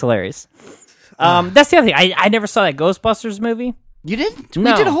 Yeah, she's hilarious. That's the other thing. I never saw that Ghostbusters movie. You didn't?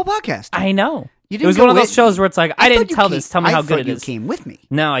 No. We did a whole podcast. I know. You didn't it was one of those shows where it's like, I didn't tell this. Tell me how good it is. You came with me.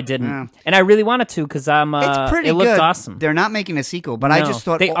 No, I didn't. And I really wanted to because it's pretty it looked good. Awesome. They're not making a sequel, but I just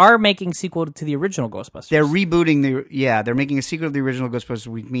thought... They are making sequel to the original Ghostbusters. They're rebooting they're making a sequel to the original Ghostbusters,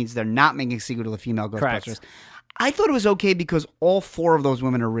 which means they're not making a sequel to the female Ghostbusters. Correct. I thought it was okay because all four of those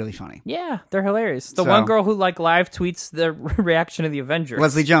women are really funny. Yeah, they're hilarious. The one girl who like live tweets the reaction of the Avengers.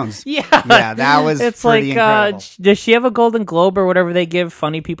 Leslie Jones. Yeah. Yeah, that was it's pretty incredible. Does she have a Golden Globe or whatever they give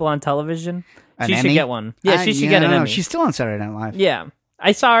funny people on television? She should get one. Yeah, she should get an Emmy. She's still on Saturday Night Live. Yeah.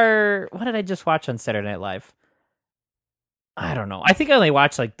 I saw her... What did I just watch on Saturday Night Live? I don't know. I think I only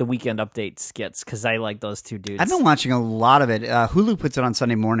watch like the Weekend Update skits because I like those two dudes. I've been watching a lot of it. Hulu puts it on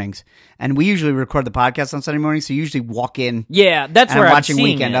Sunday mornings, and we usually record the podcast on Sunday mornings, so you usually walk in. Yeah, that's where I'm watching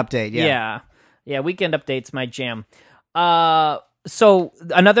seeing Weekend it. Update. Yeah, Weekend Update's my jam. So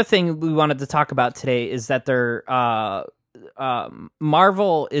another thing we wanted to talk about today is that they're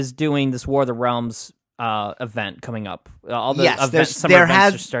Marvel is doing this War of the Realms event coming up. All the events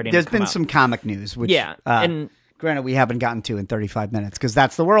are starting. There's to been come out. some comic news, which and Granted, we haven't gotten to in 35 minutes because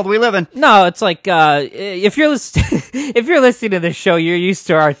that's the world we live in. No, it's like if you're if you're listening to this show, you're used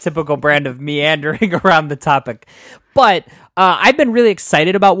to our typical brand of meandering around the topic. But I've been really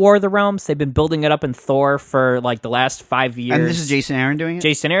excited about War of the Realms. They've been building it up in Thor for like the last 5 years. And this is Jason Aaron doing it?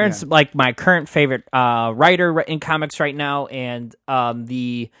 Jason Aaron's like my current favorite writer in comics right now, and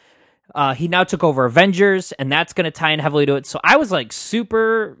he now took over Avengers, and that's going to tie in heavily to it. So I was like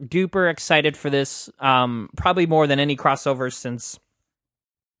super duper excited for this, probably more than any crossover since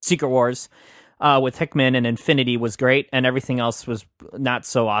Secret Wars with Hickman and Infinity was great, and everything else was not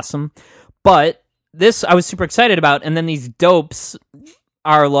so awesome. But this I was super excited about, and then these dopes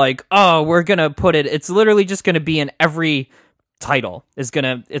are like, oh, we're going to put it, it's literally just going to be in every title. It's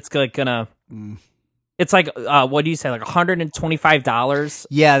like, what do you say, like $125?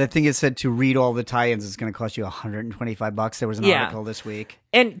 Yeah, the thing is said to read all the tie-ins is going to cost you $125. There was an article this week.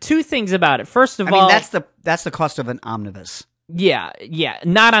 And two things about it. First of all, I mean, that's the cost of an omnibus. Yeah,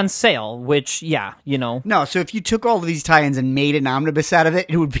 not on sale, which, No, so if you took all of these tie-ins and made an omnibus out of it,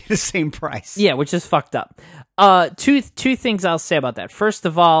 it would be the same price. Yeah, which is fucked up. Two things I'll say about that. First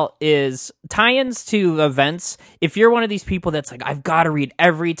of all is tie-ins to events. If you're one of these people that's like, I've got to read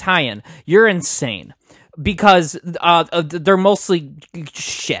every tie-in, you're insane. Because they're mostly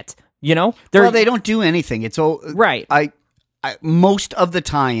shit, Well, they don't do anything. It's all right. Most of the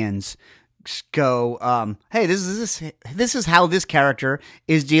tie-ins go, hey, this is how this character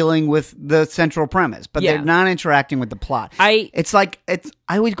is dealing with the central premise, but they're not interacting with the plot. I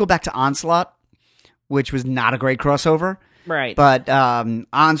always go back to Onslaught, which was not a great crossover. Right. But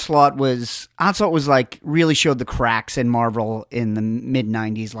Onslaught was like really showed the cracks in Marvel in the mid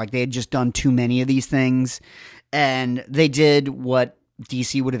 90s. Like they had just done too many of these things, and they did what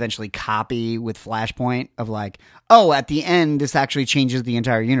DC would eventually copy with Flashpoint of like, oh, at the end this actually changes the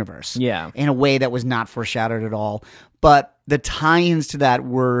entire universe. Yeah. In a way that was not foreshadowed at all. But the tie-ins to that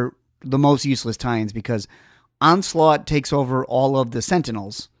were the most useless tie-ins because Onslaught takes over all of the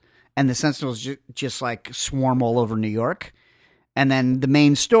Sentinels. And the Sentinels just like swarm all over New York. And then the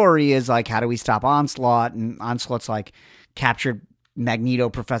main story is like, how do we stop Onslaught? And Onslaught's like captured Magneto,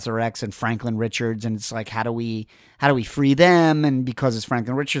 Professor X, and Franklin Richards. And it's like, how do we free them? And because it's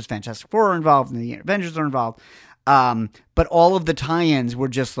Franklin Richards, Fantastic Four are involved and the Avengers are involved. But all of the tie-ins were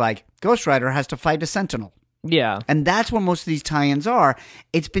just like, Ghost Rider has to fight a Sentinel. Yeah. And that's what most of these tie-ins are.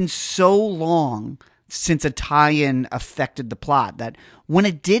 It's been so long since a tie-in affected the plot that when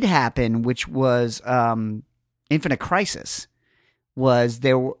it did happen, which was Infinite Crisis,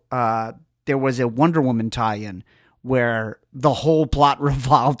 there was a Wonder Woman tie-in where the whole plot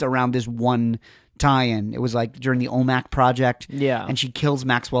revolved around this one tie-in. It was like during the OMAC project, and she kills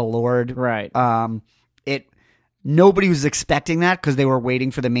Maxwell Lord. Right. Nobody was expecting that because they were waiting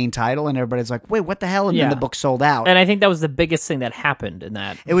for the main title, and everybody's like, wait, what the hell? And then the book sold out. And I think that was the biggest thing that happened in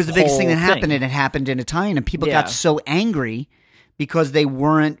that. It was the biggest thing that happened, and it happened in a tie-in, and people got so angry because they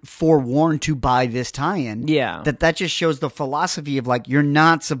weren't forewarned to buy this tie-in. Yeah. That just shows the philosophy of like, you're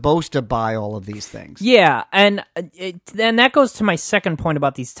not supposed to buy all of these things. Yeah, and that goes to my second point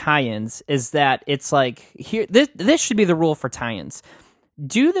about these tie-ins, is that it's like, here, this should be the rule for tie-ins.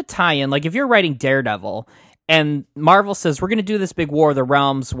 Do the tie-in, like if you're writing Daredevil, and Marvel says, we're going to do this big War of the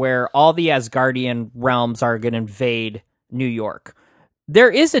Realms where all the Asgardian realms are going to invade New York. There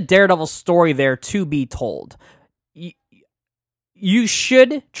is a Daredevil story there to be told. You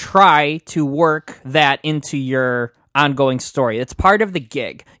should try to work that into your ongoing story. It's part of the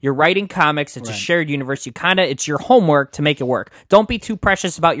gig. You're writing comics. It's a shared universe. It's your homework to make it work. Don't be too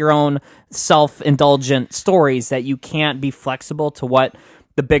precious about your own self-indulgent stories that you can't be flexible to what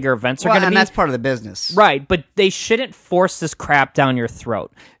the bigger events are going to be. And that's part of the business. Right, but they shouldn't force this crap down your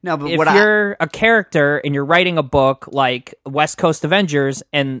throat. No, but if you're a character and you're writing a book like West Coast Avengers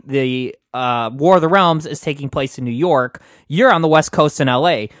and the War of the Realms is taking place in New York, you're on the West Coast in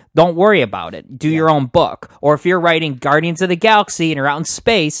LA. Don't worry about it. Do your own book. Or if you're writing Guardians of the Galaxy and you're out in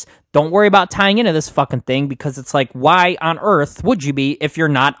space, don't worry about tying into this fucking thing because it's like, why on Earth would you be if you're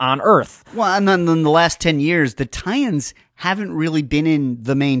not on Earth? Well, and then in the last 10 years, the tie-ins haven't really been in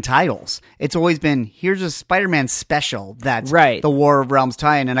the main titles. It's always been, here's a Spider-Man special that's the War of Realms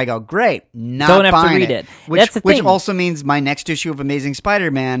tie-in, and I go, great, don't have to read it. Which also means my next issue of Amazing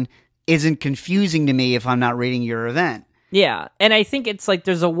Spider-Man isn't confusing to me if I'm not reading your event. Yeah, and I think it's like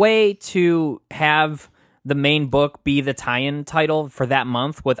there's a way to have the main book be the tie-in title for that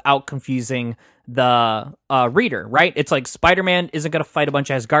month without confusing the reader, right? It's like Spider-Man isn't going to fight a bunch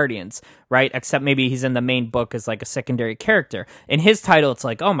of Asgardians, right? Except maybe he's in the main book as like a secondary character. In his title, it's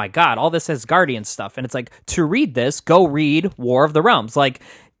like, oh my god, all this Asgardian stuff. And it's like, to read this, go read War of the Realms. Like,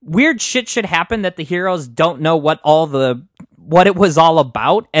 weird shit should happen that the heroes don't know what it was all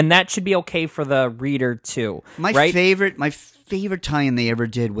about, and that should be okay for the reader too. My right? favorite tie-in they ever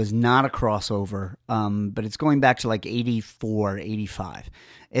did was not a crossover, but it's going back to like 84, 85.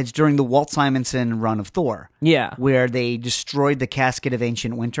 It's during the Walt Simonson run of Thor. Yeah. Where they destroyed the Casket of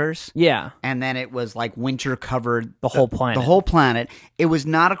Ancient Winters. Yeah. And then it was like winter covered the whole planet. The whole planet. It was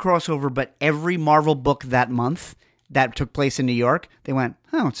not a crossover, but every Marvel book that month that took place in New York, they went,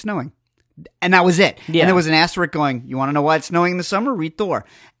 oh, it's snowing. And that was it. Yeah. And there was an asterisk going, you want to know why it's snowing in the summer? Read Thor.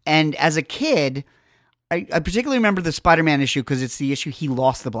 And as a kid, I particularly remember the Spider-Man issue because it's the issue he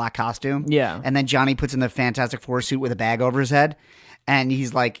lost the black costume. Yeah. And then Johnny puts in the Fantastic Four suit with a bag over his head. And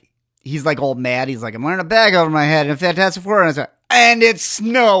he's like all mad. He's like, I'm wearing a bag over my head in Fantastic Four. And I was like, and it's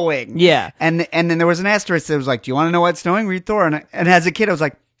snowing. Yeah. And then there was an asterisk that was like, do you want to know why it's snowing? Read Thor. And as a kid, I was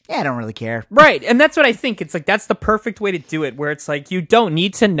like, yeah, I don't really care. Right. And that's what I think. It's like, that's the perfect way to do it, where it's like, you don't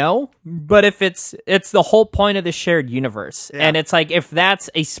need to know, but if it's the whole point of the shared universe. Yeah. And it's like, if that's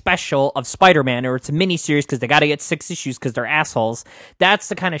a special of Spider-Man, or it's a miniseries because they got to get 6 issues because they're assholes, that's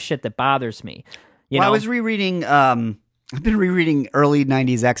the kind of shit that bothers me. You know? I was rereading, I've been rereading early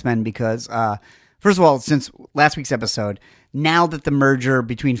 90s X-Men because, first of all, since last week's episode, now that the merger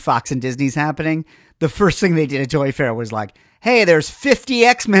between Fox and Disney's happening, the first thing they did at Toy Fair was like, hey, there's 50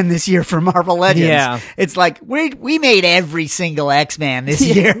 X-Men this year for Marvel Legends. Yeah. It's like, we made every single X-Man this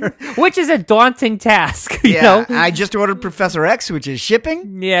year. Which is a daunting task, you Yeah, know? I just ordered Professor X, which is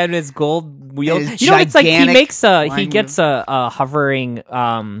shipping. Yeah, and his gold wheel. And his You know, it's like he gigantic gets a hovering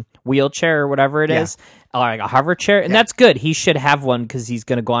wheelchair or whatever it is, like a hover chair, and that's good. He should have one because he's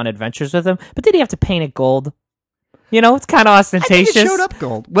going to go on adventures with him. But did he have to paint it gold? You know, it's kind of I think ostentatious. it showed up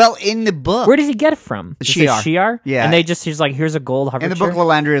gold. Well, in the book. Where does he get it from? Is it Shi'ar. Shi'ar? Yeah. And he's like, here's a gold hover in the chair. book,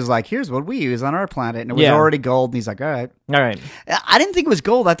 Lilandria is like, here's what we use on our planet. And it was Yeah. already gold. And he's like, all right. All right. I didn't think it was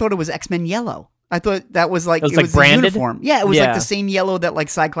gold. I thought it was X-Men yellow. I thought that was like, It was like the branded? uniform. Yeah, it was like Yeah. the same yellow that like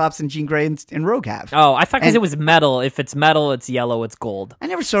Cyclops and Jean Grey and Rogue have. Oh, I thought because And- it was metal. If it's metal, it's yellow, it's gold. I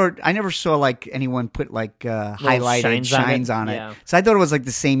never saw like anyone put like highlighted shines on it. on it. Yeah. So I thought it was like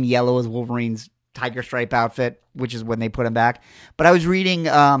the same yellow as Wolverine's tiger stripe outfit, which is when they put him back. But I was reading,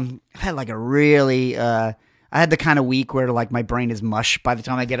 I had like a really, I had the kind of week where like my brain is mush by the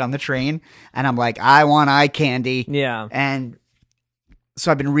time I get on the train, and I'm like, I want eye candy. Yeah. And so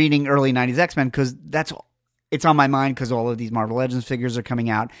I've been reading early 90s X-Men because it's on my mind because all of these Marvel Legends figures are coming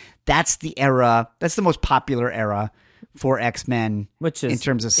out. That's the era, that's the most popular era for X-Men, Which is in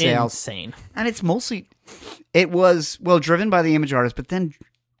terms of sales. insane. And it's mostly, it was, well, driven by the image artist, but then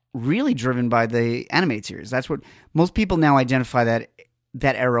really driven by the animated series. That's what most people now identify that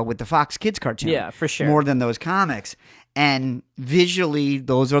era with the Fox Kids cartoon. Yeah, for sure. More than those comics. And visually,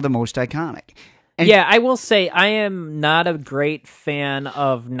 those are the most iconic. And Yeah, I will say I am not a great fan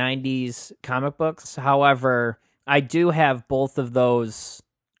of 90s comic books. However, I do have both of those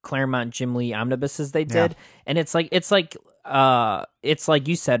Claremont Jim Lee omnibuses they did. And it's like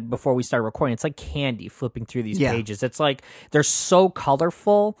you said before we started recording, it's like candy flipping through these Yeah. pages. It's like they're so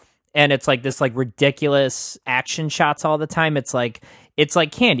colorful, and it's like this like ridiculous action shots all the time. It's like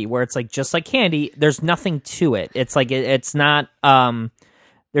candy, where it's like just like candy, there's nothing to it. It's like it's not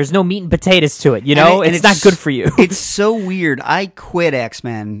there's no meat and potatoes to it, you know? And it's not good for you. It's so weird. I quit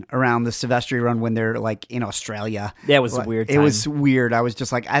X-Men around the Silvestri run when they're like in Australia. That was a weird It time. was weird. I was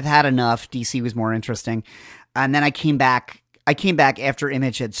just like, I've had enough. DC was more interesting. And then I came back after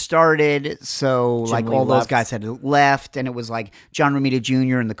Image had started, so like Lee all those left. guys had left, and it was like John Romita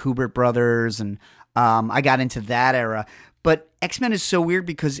Jr. and the Kubert brothers, and I got into that era. But X-Men is so weird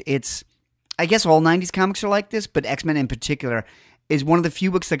because it's, I guess all 90s comics are like this, but X-Men in particular is one of the few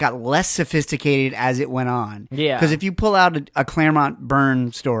books that got less sophisticated as it went on. Yeah. Because if you pull out a Claremont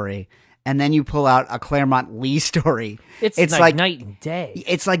Byrne story, and then you pull out a Claremont Lee story, It's like night and day.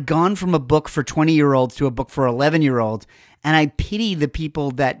 it's like gone from a book for 20-year-olds to a book for 11-year-olds. And I pity the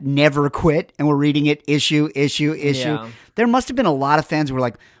people that never quit and were reading it issue. Yeah. There must have been a lot of fans who were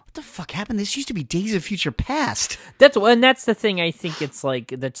like, what the fuck happened? This used to be Days of Future Past. That's the thing I think that's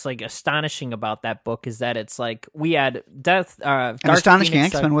like astonishing about that book, is that it's like we had Dark Astonishing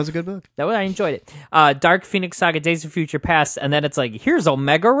Phoenix X-Men was a good book. I enjoyed it. Dark Phoenix Saga, Days of Future Past, and then it's like, here's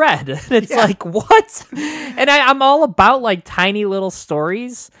Omega Red. And it's like, what? And I'm all about like tiny little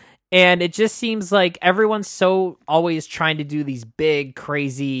stories, and it just seems like everyone's so always trying to do these big,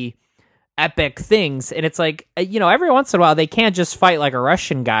 crazy, epic things, and it's like, every once in a while they can't just fight like a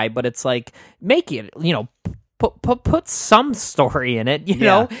Russian guy, but it's like, make it, put some story in it,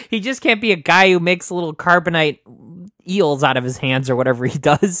 know? He just can't be a guy who makes little carbonite eels out of his hands or whatever he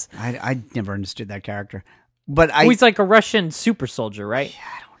does. I never understood that character. But He's like a Russian super soldier, right?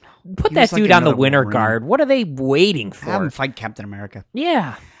 Put He that was like dude on the another winter Wolverine. guard. What are they waiting Have him for? fight Captain America.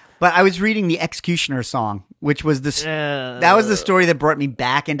 Yeah. But I was reading the Executioner song, which was that was the story that brought me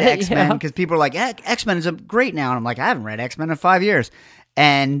back into X-Men, Yeah. because people are like, X-Men is great now. And I'm like, I haven't read X-Men in 5 years.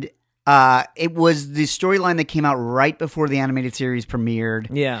 And it was the storyline that came out right before the animated series premiered.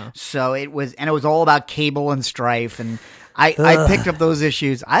 Yeah. So it was all about Cable and Strife. And I picked up those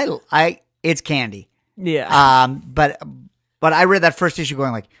issues. It's candy. Yeah. But I read that first issue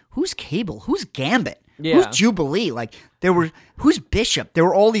going like, who's Cable? Who's Gambit? Yeah. Who's Jubilee? Like who's Bishop? There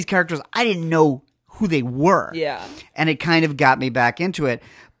were all these characters. I didn't know who they were. Yeah. And it kind of got me back into it.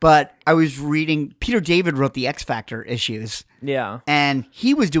 But I was reading, Peter David wrote the X Factor issues. Yeah. And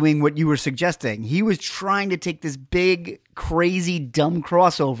he was doing what you were suggesting. He was trying to take this big, crazy, dumb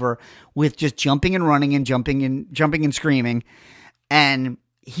crossover with just jumping and running and jumping and screaming. And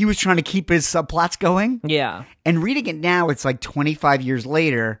he was trying to keep his subplots going. Yeah. And reading it now, it's like 25 years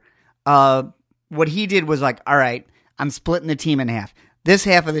later. What he did was like, all right, I'm splitting the team in half. This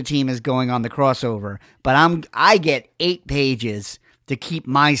half of the team is going on the crossover, but I get 8 pages to keep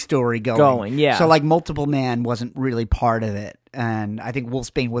my story going. Yeah. So like Multiple Man wasn't really part of it, and I think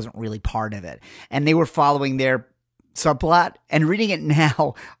Wolfsbane wasn't really part of it, and they were following their subplot. And reading it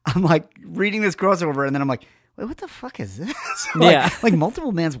now, I'm like reading this crossover, and then I'm like, wait, what the fuck is this? Yeah. Like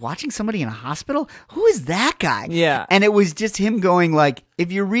Multiple Man's watching somebody in a hospital? Who is that guy? Yeah. And it was just him going like,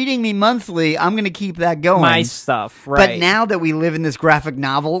 if you're reading me monthly, I'm going to keep that going. My stuff, right. But now that we live in this graphic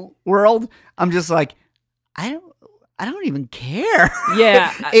novel world, I'm just like, I don't even care.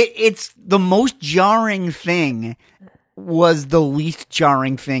 Yeah. It's the most jarring thing was the least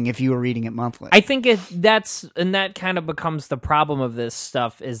jarring thing if you were reading it monthly. I think that kind of becomes the problem of this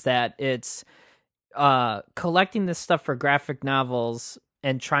stuff, is that it's collecting this stuff for graphic novels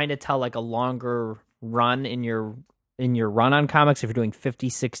and trying to tell like a longer run in your run on comics. If you're doing 50,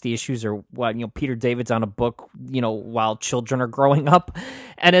 60 issues or what, Peter David's on a book, while children are growing up,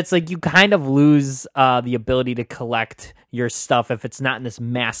 and it's like you kind of lose the ability to collect your stuff if it's not in this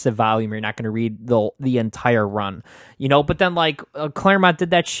massive volume. You're not going to read the entire run, but then like Claremont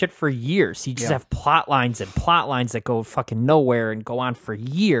did that shit for years. You just have plot lines that go fucking nowhere and go on for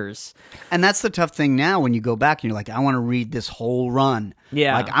years. And that's the tough thing now when you go back and you're like, I want to read this whole run.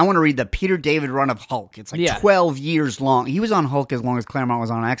 Yeah. Like I want to read the Peter David run of Hulk. It's like 12 years long. He was on Hulk as long as Claremont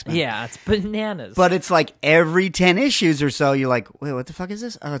was on X-Men. Yeah, it's bananas. But it's like every 10 issues or so, you're like, wait, what the fuck is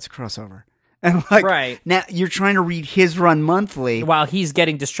this? Oh, it's a crossover. And like, right. Now you're trying to read his run monthly while he's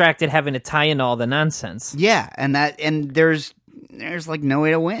getting distracted having to tie in all the nonsense. Yeah, and there's like no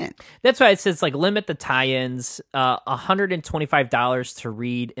way to win. That's why it says like limit the tie-ins, $125 to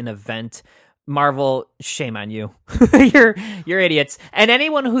read an event. Marvel, shame on you. You're idiots. And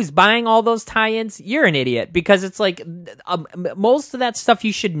anyone who's buying all those tie-ins, you're an idiot, because it's like most of that stuff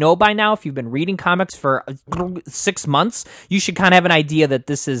you should know by now. If you've been reading comics for 6 months, you should kind of have an idea that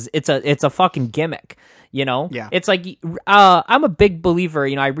it's a fucking gimmick. Yeah. It's like I'm a big believer.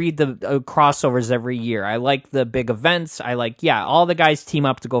 I read the crossovers every year. I like the big events. I like all the guys team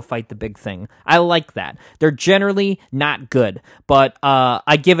up to go fight the big thing. I like that. They're generally not good, but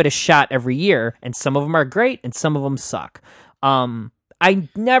I give it a shot every year, and some of them are great and some of them suck. I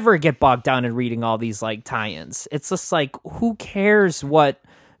never get bogged down in reading all these like tie-ins. It's just like, who cares what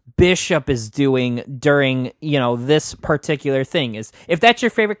Bishop is doing during this particular thing? Is if that's your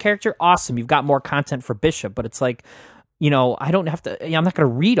favorite character, awesome, you've got more content for Bishop. But it's like, I don't have to, I'm not going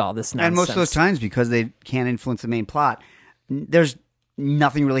to read all this nonsense. And most of those times, because they can't influence the main plot, there's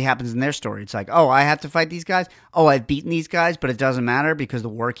nothing really happens in their story. It's like, oh, I have to fight these guys. Oh, I've beaten these guys, but it doesn't matter because the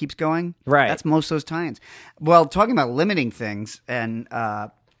war keeps going. Right. That's most of those tie-ins. Well, talking about limiting things, and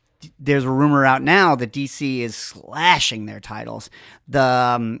there's a rumor out now that DC is slashing their titles.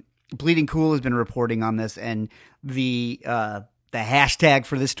 The Bleeding Cool has been reporting on this, and the hashtag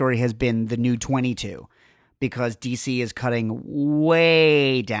for this story has been the new 22, because DC is cutting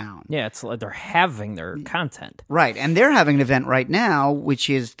way down. Yeah, it's like they're having their content. Right, and they're having an event right now,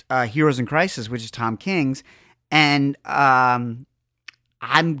 which is Heroes in Crisis, which is Tom King's, and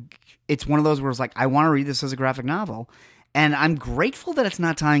it's one of those where it's like, I want to read this as a graphic novel. And I'm grateful that it's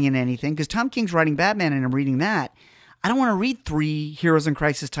not tying in anything, because Tom King's writing Batman and I'm reading that. I don't want to read 3 Heroes in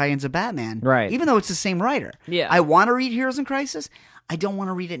Crisis tie-ins of Batman. Right. Even though it's the same writer. Yeah. I want to read Heroes in Crisis. I don't want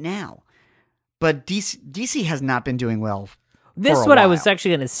to read it now. But DC has not been doing well. This is for a what I while. was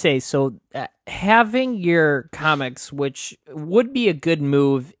actually going to say. So having your comics, which would be a good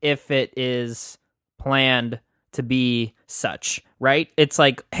move if it is planned to be such, right? It's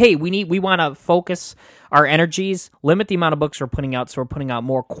like, hey, we want to focus our energies, limit the amount of books we're putting out, so we're putting out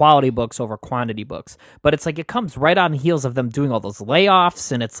more quality books over quantity books. But it's like it comes right on the heels of them doing all those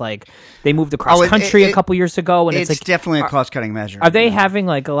layoffs, and it's like they moved across country a couple years ago, and it's like definitely a cost-cutting measure. Are they having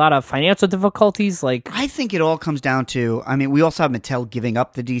like a lot of financial difficulties? Like, I think it all comes down to, I mean, we also have Mattel giving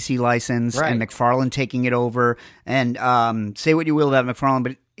up the DC license and McFarlane taking it over. And say what you will about McFarlane,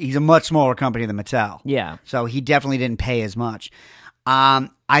 but he's a much smaller company than Mattel. Yeah. So he definitely didn't pay as much.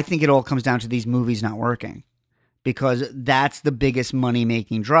 I think it all comes down to these movies not working, because that's the biggest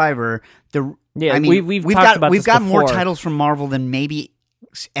money-making driver. I mean, we've got more titles from Marvel than maybe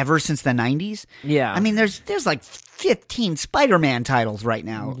ever since the 90s. Yeah. I mean, there's like 15 Spider-Man titles right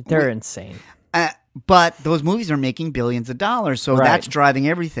now. They're insane. But those movies are making billions of dollars, so that's driving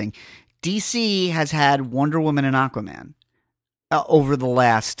everything. DC has had Wonder Woman and Aquaman over the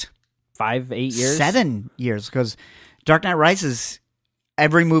last 5-8 years, 7 years, because Dark Knight Rises,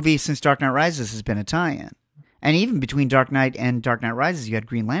 every movie since Dark Knight Rises has been a tie-in. And even between Dark Knight and Dark Knight Rises, you had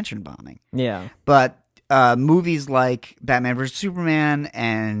Green Lantern bombing. Yeah. But movies like Batman vs. Superman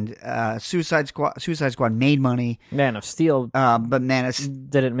and Suicide Squad made money. Man of Steel, but Man of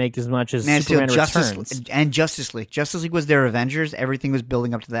didn't make as much as Man Superman of Steel, Returns. and Justice League. Justice League was their Avengers. Everything was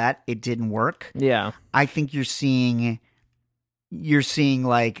building up to that. It didn't work. Yeah. I think you're seeing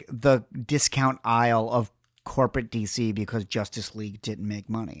like the discount aisle of corporate DC because Justice League didn't make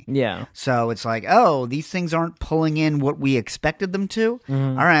money. Yeah. So it's like, oh, these things aren't pulling in what we expected them to.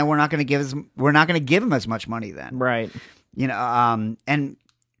 Mm-hmm. All right, we're not going to give them as much money then. Right. You know, and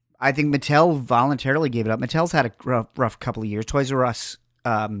I think Mattel voluntarily gave it up. Mattel's had a rough couple of years. Toys R Us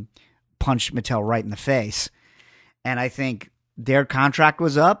punched Mattel right in the face. And I think their contract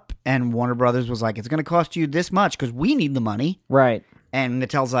was up, and Warner Brothers was like, it's going to cost you this much because we need the money. Right. And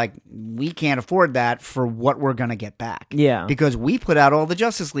Mattel's like, we can't afford that for what we're going to get back. Yeah. Because we put out all the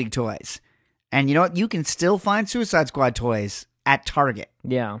Justice League toys. And you know what? You can still find Suicide Squad toys at Target.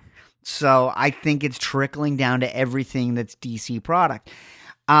 Yeah. So I think it's trickling down to everything that's DC product.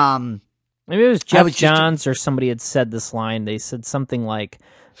 Maybe it was Jeff Johns or somebody had said this line. They said something like,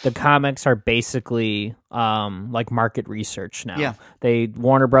 the comics are basically like market research now. Yeah.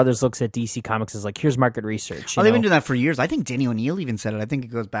 Warner Brothers looks at DC Comics as like, here's market research. They've been doing that for years. I think Danny O'Neill even said it. I think it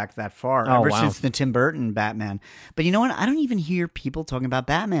goes back that far. Ever since the Tim Burton Batman. But you know what? I don't even hear people talking about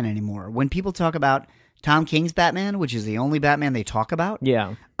Batman anymore. When people talk about Tom King's Batman, which is the only Batman they talk about,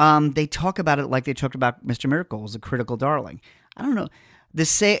 they talk about it like they talked about Mr. Miracle as a critical darling. I don't know.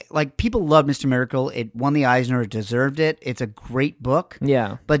 People love Mr. Miracle. It won the Eisner. It deserved it. It's a great book.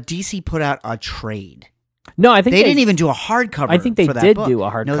 Yeah. But DC put out a trade. No, I think they didn't even do a hardcover. I think they for that did book. do a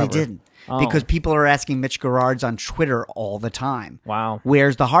hardcover. No, they didn't. Oh. Because people are asking Mitch Gerards on Twitter all the time. Wow.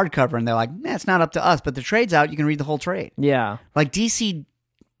 Where's the hardcover? And they're like, it's not up to us. But the trade's out. You can read the whole trade. Yeah. Like DC,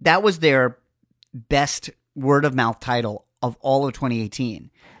 that was their best word of mouth title of all of 2018.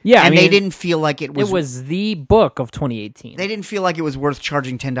 Yeah, and they didn't feel like it was... It was the book of 2018. They didn't feel like it was worth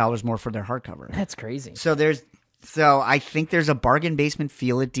charging $10 more for their hardcover. That's crazy. So I think there's a bargain basement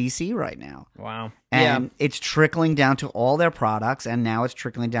feel at DC right now. Wow. And it's trickling down to all their products, and now it's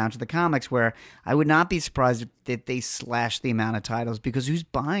trickling down to the comics, where I would not be surprised if they slash the amount of titles, because who's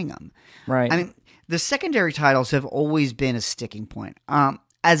buying them? Right. I mean, the secondary titles have always been a sticking point.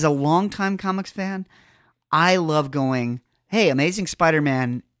 As a longtime comics fan, I love going, hey, Amazing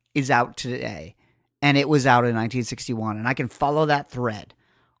Spider-Man is out today, and it was out in 1961, and I can follow that thread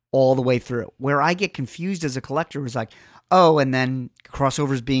all the way through. Where I get confused as a collector is like, oh, and then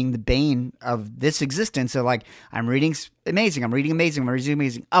crossovers being the bane of this existence. So like, I'm reading Amazing, I'm reading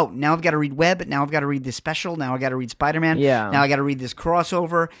Amazing. Oh, now I've got to read Web, now I've got to read this special, now I got to read Spider-Man, now I got to read this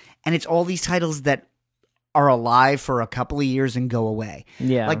crossover, and it's all these titles that are alive for a couple of years and go away.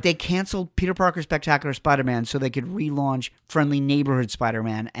 Yeah. Like they canceled Peter Parker Spectacular Spider-Man so they could relaunch Friendly Neighborhood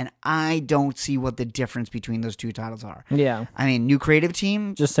Spider-Man, and I don't see what the difference between those two titles are. Yeah. I mean, new creative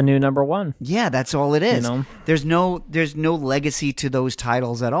team. Just a new number one. Yeah, that's all it is. You know? There's no legacy to those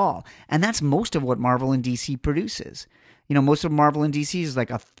titles at all. And that's most of what Marvel and DC produces. You know, most of Marvel and DC is like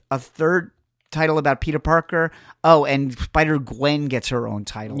a third title about Peter Parker. Oh, and Spider-Gwen gets her own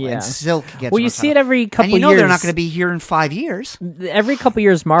title. Yeah. And Silk gets her Well, own you title. see it every couple and you know years. they're not going to be here in 5 years. Every couple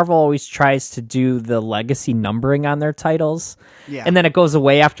years, Marvel always tries to do the legacy numbering on their titles. Yeah. And then it goes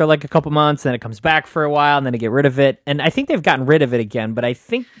away after like a couple months, then it comes back for a while, and then they get rid of it. And I think they've gotten rid of it again, but I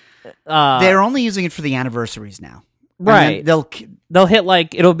think... they're only using it for the anniversaries now. Right. then They'll hit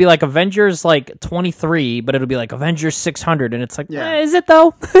like it'll be like Avengers like 23, but it'll be like Avengers 600, and it's like, is it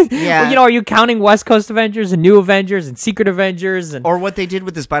though? Yeah. Well, are you counting West Coast Avengers and New Avengers and Secret Avengers and or what they did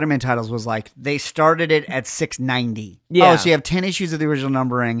with the Spider-Man titles was like they started it at 690. Yeah. Oh, so you have 10 issues of the original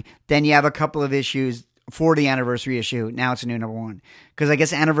numbering, then you have a couple of issues for the anniversary issue. Now it's a new number one because I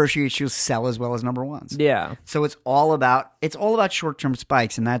guess anniversary issues sell as well as number ones. Yeah. So it's all about short-term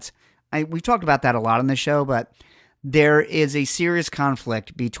spikes, and we've talked about that a lot on the show, but there is a serious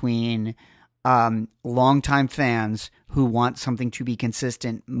conflict between longtime fans who want something to be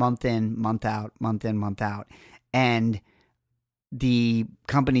consistent month in, month out, and the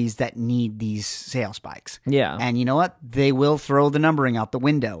companies that need these sales spikes. Yeah. And you know what? They will throw the numbering out the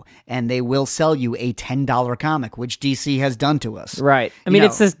window, and they will sell you a $10 comic, which DC has done to us. Right. I mean,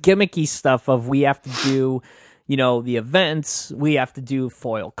 it's this gimmicky stuff of we have to do, the events, we have to do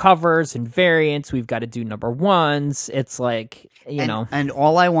foil covers and variants, we've got to do number ones. It's like, And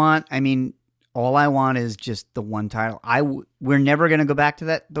all I want is just the one title. We're never going to go back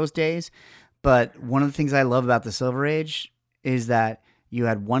to those days, but one of the things I love about the Silver Age is that you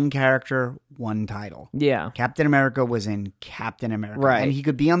had one character, one title. Yeah. Captain America was in Captain America. Right. And he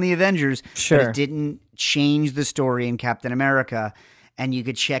could be on the Avengers, Sure. but it didn't change the story in Captain America. And you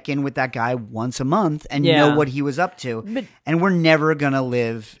could check in with that guy once a month and know what he was up to. And we're never going to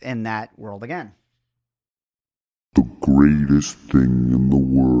live in that world again. The greatest thing in the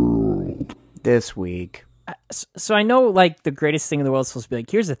world. This week. So I know, like, the greatest thing in the world is supposed to be like,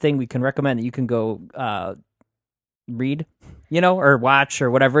 here's the thing we can recommend that you can go read, or watch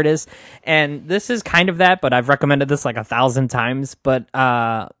or whatever it is. And this is kind of that, but I've recommended this like 1,000 times. But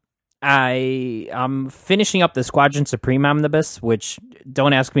I'm finishing up the Squadron Supreme omnibus, which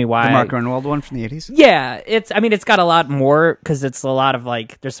don't ask me why. The Mark Grunwald one from the 80s? Yeah, it's got a lot more because it's a lot of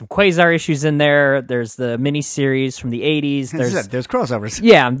like there's some Quasar issues in there. There's the miniseries from the 80s. There's crossovers.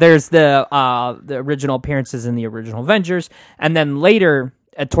 Yeah, there's the original appearances in the original Avengers, and then later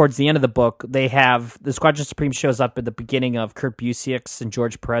towards the end of the book, they have the Squadron Supreme shows up at the beginning of Kurt Busiek's and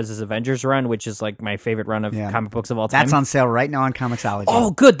George Perez's Avengers run, which is like my favorite run of comic books of all time. That's on sale right now on Comixology.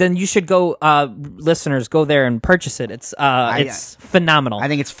 Oh, good. Then you should go, listeners, go there and purchase it. It's phenomenal. I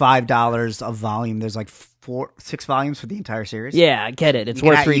think it's $5 a volume. There's like 6 volumes for the entire series. Yeah, I get it. It's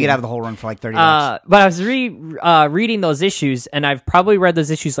worth reading. You could have the whole run for like $30. But I was reading those issues, and I've probably read those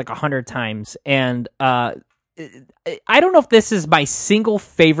issues like 100 times, and I don't know if this is my single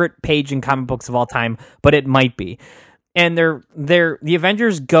favorite page in comic books of all time, but it might be. And the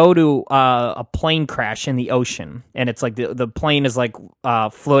Avengers go to a plane crash in the ocean, and it's like the plane is like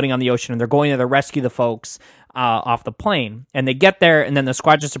floating on the ocean, and they're going there to rescue the folks off the plane. And they get there, and then the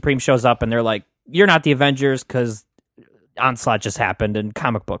Squadron Supreme shows up, and they're like, "You're not the Avengers because Onslaught just happened in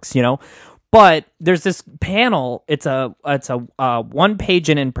comic books, But there's this panel. It's a one page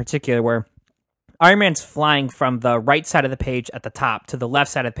in particular where Iron Man's flying from the right side of the page at the top to the left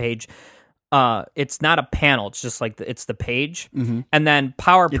side of the page. It's not a panel; it's just like it's the page, and then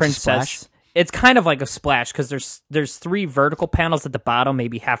Power Princess. It's kind of like a splash because there's 3 vertical panels at the bottom,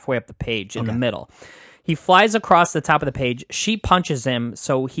 maybe halfway up the page in the middle. He flies across the top of the page. She punches him,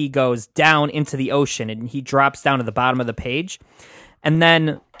 so he goes down into the ocean, and he drops down to the bottom of the page. And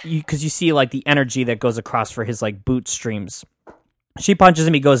then, because you see like the energy that goes across for his like boot streams. She punches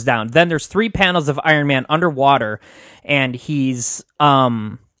him, he goes down. Then there's 3 panels of Iron Man underwater, and he's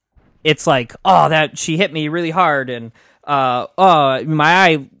it's like, oh, that she hit me really hard, and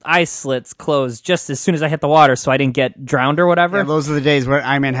my eye slits closed just as soon as I hit the water, so I didn't get drowned or whatever. Yeah, those are the days where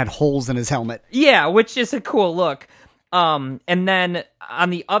Iron Man had holes in his helmet. Yeah, which is a cool look. And then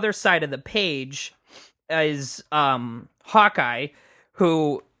on the other side of the page is Hawkeye,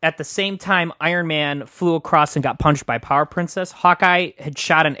 who at the same time Iron Man flew across and got punched by Power Princess. Hawkeye had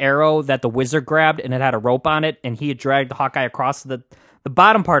shot an arrow that the Wizard grabbed, and it had a rope on it, and he had dragged Hawkeye across the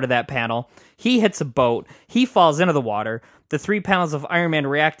bottom part of that panel. He hits a boat. He falls into the water. The 3 panels of Iron Man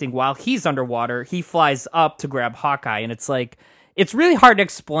reacting while he's underwater. He flies up to grab Hawkeye, and it's like, it's really hard to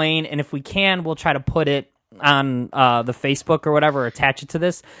explain, and if we can, we'll try to put it on the Facebook or whatever, attach it to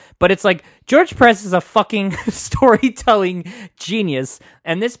this. But it's like, George Perez is a fucking storytelling genius,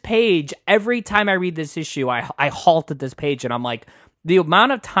 and this page, every time I read this issue, I halt at this page, and I'm like, the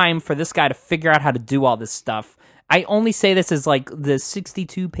amount of time for this guy to figure out how to do all this stuff. I only say this as like the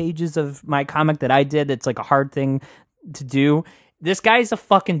 62 pages of my comic that I did. It's like a hard thing to do. This guy's a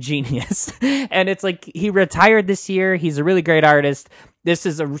fucking genius. And it's like, he retired this year. He's a really great artist. This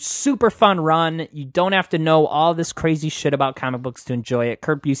is a super fun run. You don't have to know all this crazy shit about comic books to enjoy it.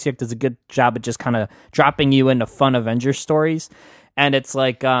 Kurt Busiek does a good job of just kind of dropping you into fun Avengers stories. And it's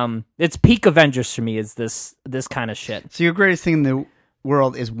like it's peak Avengers for me is this kind of shit. So your greatest thing in the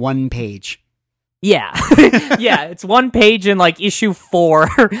world is one page. Yeah. Yeah, it's one page in like issue 4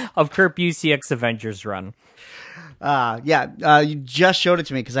 of Kurt Busiek's Avengers run. You just showed it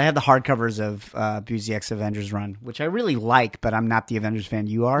to me because I have the hardcovers of Busiek's Avengers run, which I really like, but I'm not the Avengers fan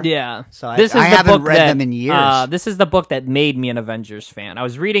you are. Yeah. So I haven't read them in years. This is the book that made me an Avengers fan. I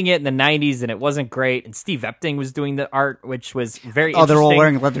was reading it in the 90s and it wasn't great, and Steve Epting was doing the art, which was very interesting. They're all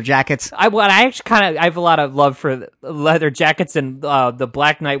wearing leather jackets? I actually I have a lot of love for leather jackets and the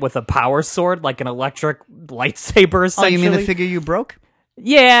Black Knight with a power sword, like an electric lightsaber, essentially. Oh, you mean the figure you broke?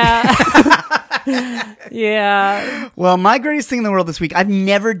 Yeah. Yeah. Well, my greatest thing in the world this week, I've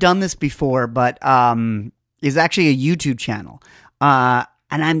never done this before, but is actually a YouTube channel.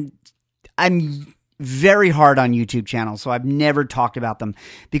 And I'm very hard on YouTube channels, so I've never talked about them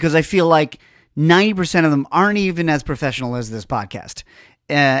because I feel like 90% of them aren't even as professional as this podcast.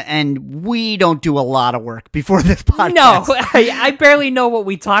 And we don't do a lot of work before this podcast. No, I barely know what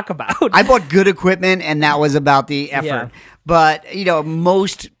we talk about. I bought good equipment, and that was about the effort. Yeah. But,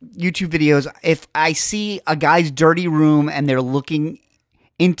 most YouTube videos, if I see a guy's dirty room and they're looking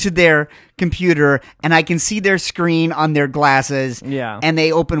into their computer and I can see their screen on their glasses, and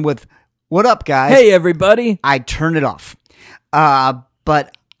they open with, "What up, guys?" Hey, everybody. I turn it off.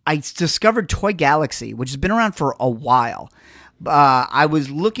 But I discovered Toy Galaxy, which has been around for a while. I was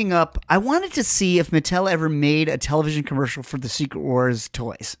looking up. I wanted to see if Mattel ever made a television commercial for the Secret Wars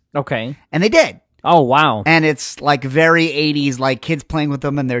toys. Okay. And they did. Oh, wow. And it's like very 80s, like kids playing with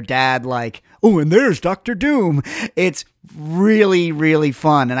them and their dad like, "Oh, and there's Dr. Doom." It's really, really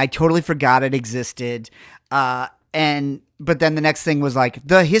fun. And I totally forgot it existed. But then the next thing was like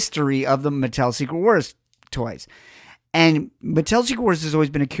the history of the Mattel Secret Wars toys. And Mattel Secret Wars has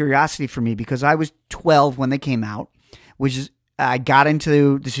always been a curiosity for me because I was 12 when they came out, which is, I got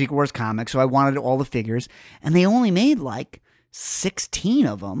into the Secret Wars comics, so I wanted all the figures, and they only made like 16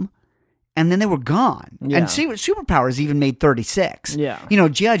 of them, and then they were gone. Yeah. And Superpowers even made 36. Yeah.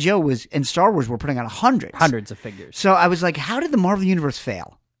 G.I. Joe and Star Wars were putting out hundreds of figures. So I was like, how did the Marvel Universe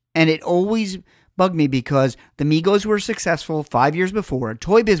fail? And it always bugged me because the Migos were successful 5 years before.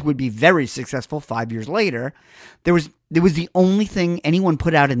 Toy Biz would be very successful 5 years later. There was the only thing anyone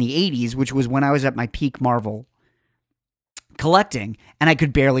put out in the 80s, which was when I was at my peak Marvel collecting, and I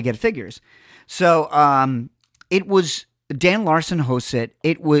could barely get figures. So it was Dan Larson hosts it.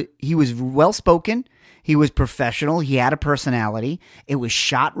 He was well spoken. He was professional. He had a personality. It was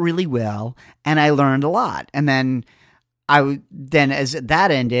shot really well, and I learned a lot. And then as that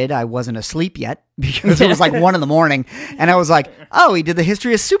ended, I wasn't asleep yet because it was like 1 a.m, and I was like, "Oh, he did the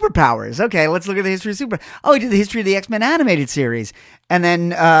history of superpowers. Okay, let's look at the history of Oh, he did the history of the X-Men animated series." And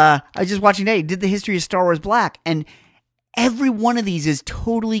then I was just watching today. He did the history of Star Wars Black, and every one of these is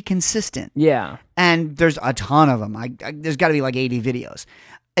totally consistent. Yeah. And there's a ton of them. There's got to be like 80 videos.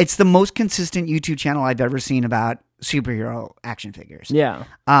 It's the most consistent YouTube channel I've ever seen about superhero action figures. Yeah.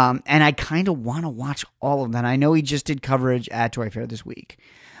 And I kind of want to watch all of them. I know he just did coverage at Toy Fair this week.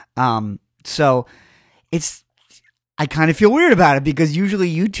 So I kind of feel weird about it because usually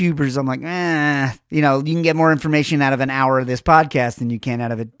YouTubers, I'm like, you can get more information out of an hour of this podcast than you can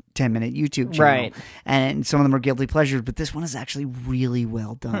out of a 10-minute YouTube channel. Right. And some of them are guilty pleasures, but this one is actually really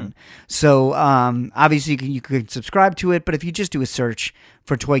well done. So obviously you could subscribe to it, but if you just do a search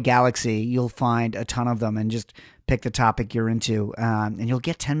for Toy Galaxy, you'll find a ton of them and just pick the topic you're into, and you'll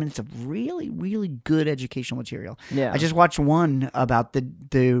get 10 minutes of really, really good educational material. Yeah. I just watched one about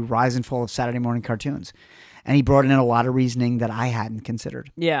the rise and fall of Saturday morning cartoons. And he brought in a lot of reasoning that I hadn't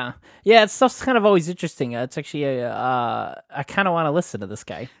considered. Yeah. Yeah, it's stuff's kind of always interesting. It's actually I kind of want to listen to this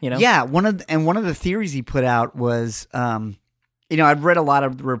guy, Yeah, one of the theories he put out was I've read a lot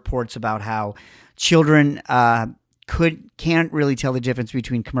of reports about how children can't really tell the difference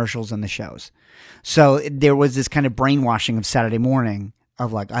between commercials and the shows. So there was this kind of brainwashing of Saturday morning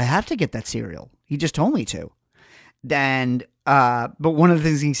of like, I have to get that cereal. He just told me to. And but one of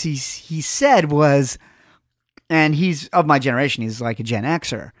the things he said was, and he's of my generation, he's like a Gen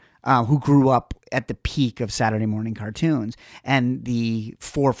Xer who grew up at the peak of Saturday morning cartoons and the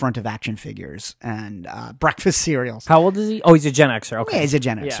forefront of action figures and breakfast cereals. How old is he? Oh, he's a Gen Xer. Okay. Yeah, he's a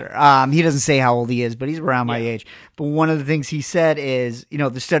Gen Xer. He doesn't say how old he is, but he's around my age. But one of the things he said is,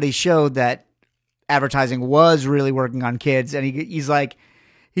 the studies showed that advertising was really working on kids. And he's like,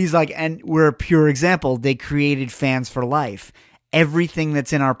 and we're a pure example. They created fans for life. Everything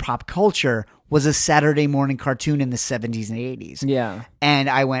that's in our pop culture was a Saturday morning cartoon in the 70s and 80s. Yeah. And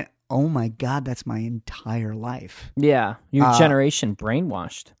I went, oh my God, that's my entire life. Yeah. Your generation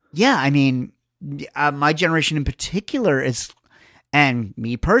brainwashed. Yeah. I mean, my generation in particular is And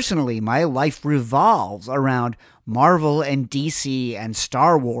me personally, my life revolves around Marvel and DC and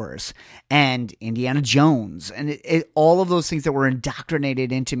Star Wars and Indiana Jones and all of those things that were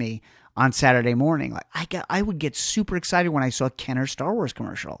indoctrinated into me on Saturday morning. Like I would get super excited when I saw a Kenner Star Wars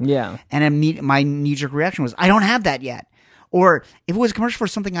commercial. Yeah. And my knee-jerk reaction was, I don't have that yet. Or if it was a commercial for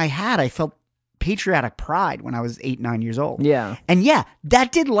something I had, I felt patriotic pride when I was 8, 9 years old. Yeah. And yeah,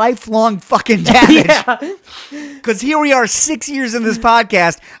 that did lifelong fucking damage. Because here we are 6 years in this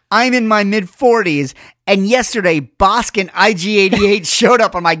podcast. I'm in my mid-40s. And yesterday, Boskin IG-88 showed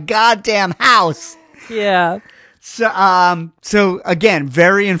up on my goddamn house. Yeah. So again,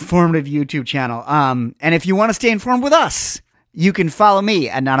 very informative YouTube channel. And if you want to stay informed with us, you can follow me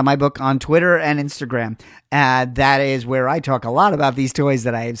at Not On My Book on Twitter and Instagram. That is where I talk a lot about these toys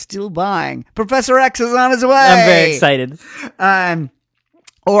that I am still buying. Professor X is on his way. I'm very excited.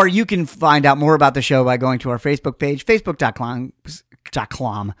 Or you can find out more about the show by going to our Facebook page, facebook.com.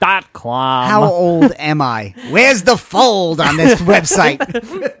 How old am I? Where's the fold on this website?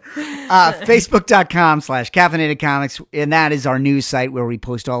 Facebook.com/Caffeinated Comics. And that is our news site where we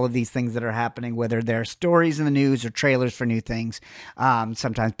post all of these things that are happening, whether they're stories in the news or trailers for new things.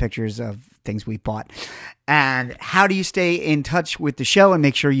 Sometimes pictures of things we bought. And how do you stay in touch with the show and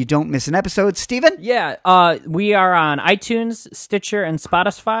make sure you don't miss an episode, Steven? Yeah, we are on iTunes, Stitcher, and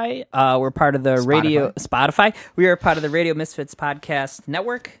Spotify. We're part of the Spotify. We are part of the Radio Misfits Podcast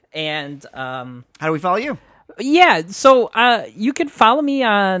Network. And how do we follow you? Yeah, so you can follow me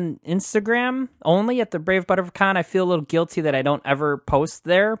on Instagram only at the Brave Buttercon. I feel a little guilty that I don't ever post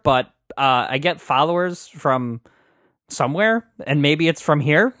there, but I get followers from somewhere, and maybe it's from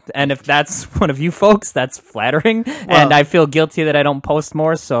here, and if that's one of you folks, that's flattering. And I feel guilty that I don't post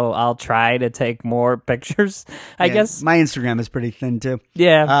more, so I'll try to take more pictures, I guess. My Instagram is pretty thin too.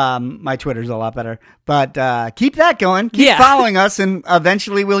 Yeah. My Twitter's a lot better, but keep that going. Keep following us, and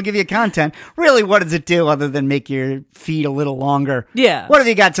eventually we'll give you content. Really, what does it do other than make your feed a little longer? Yeah. What have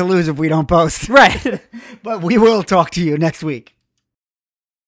you got to lose if we don't post? Right. But we will talk to you next week.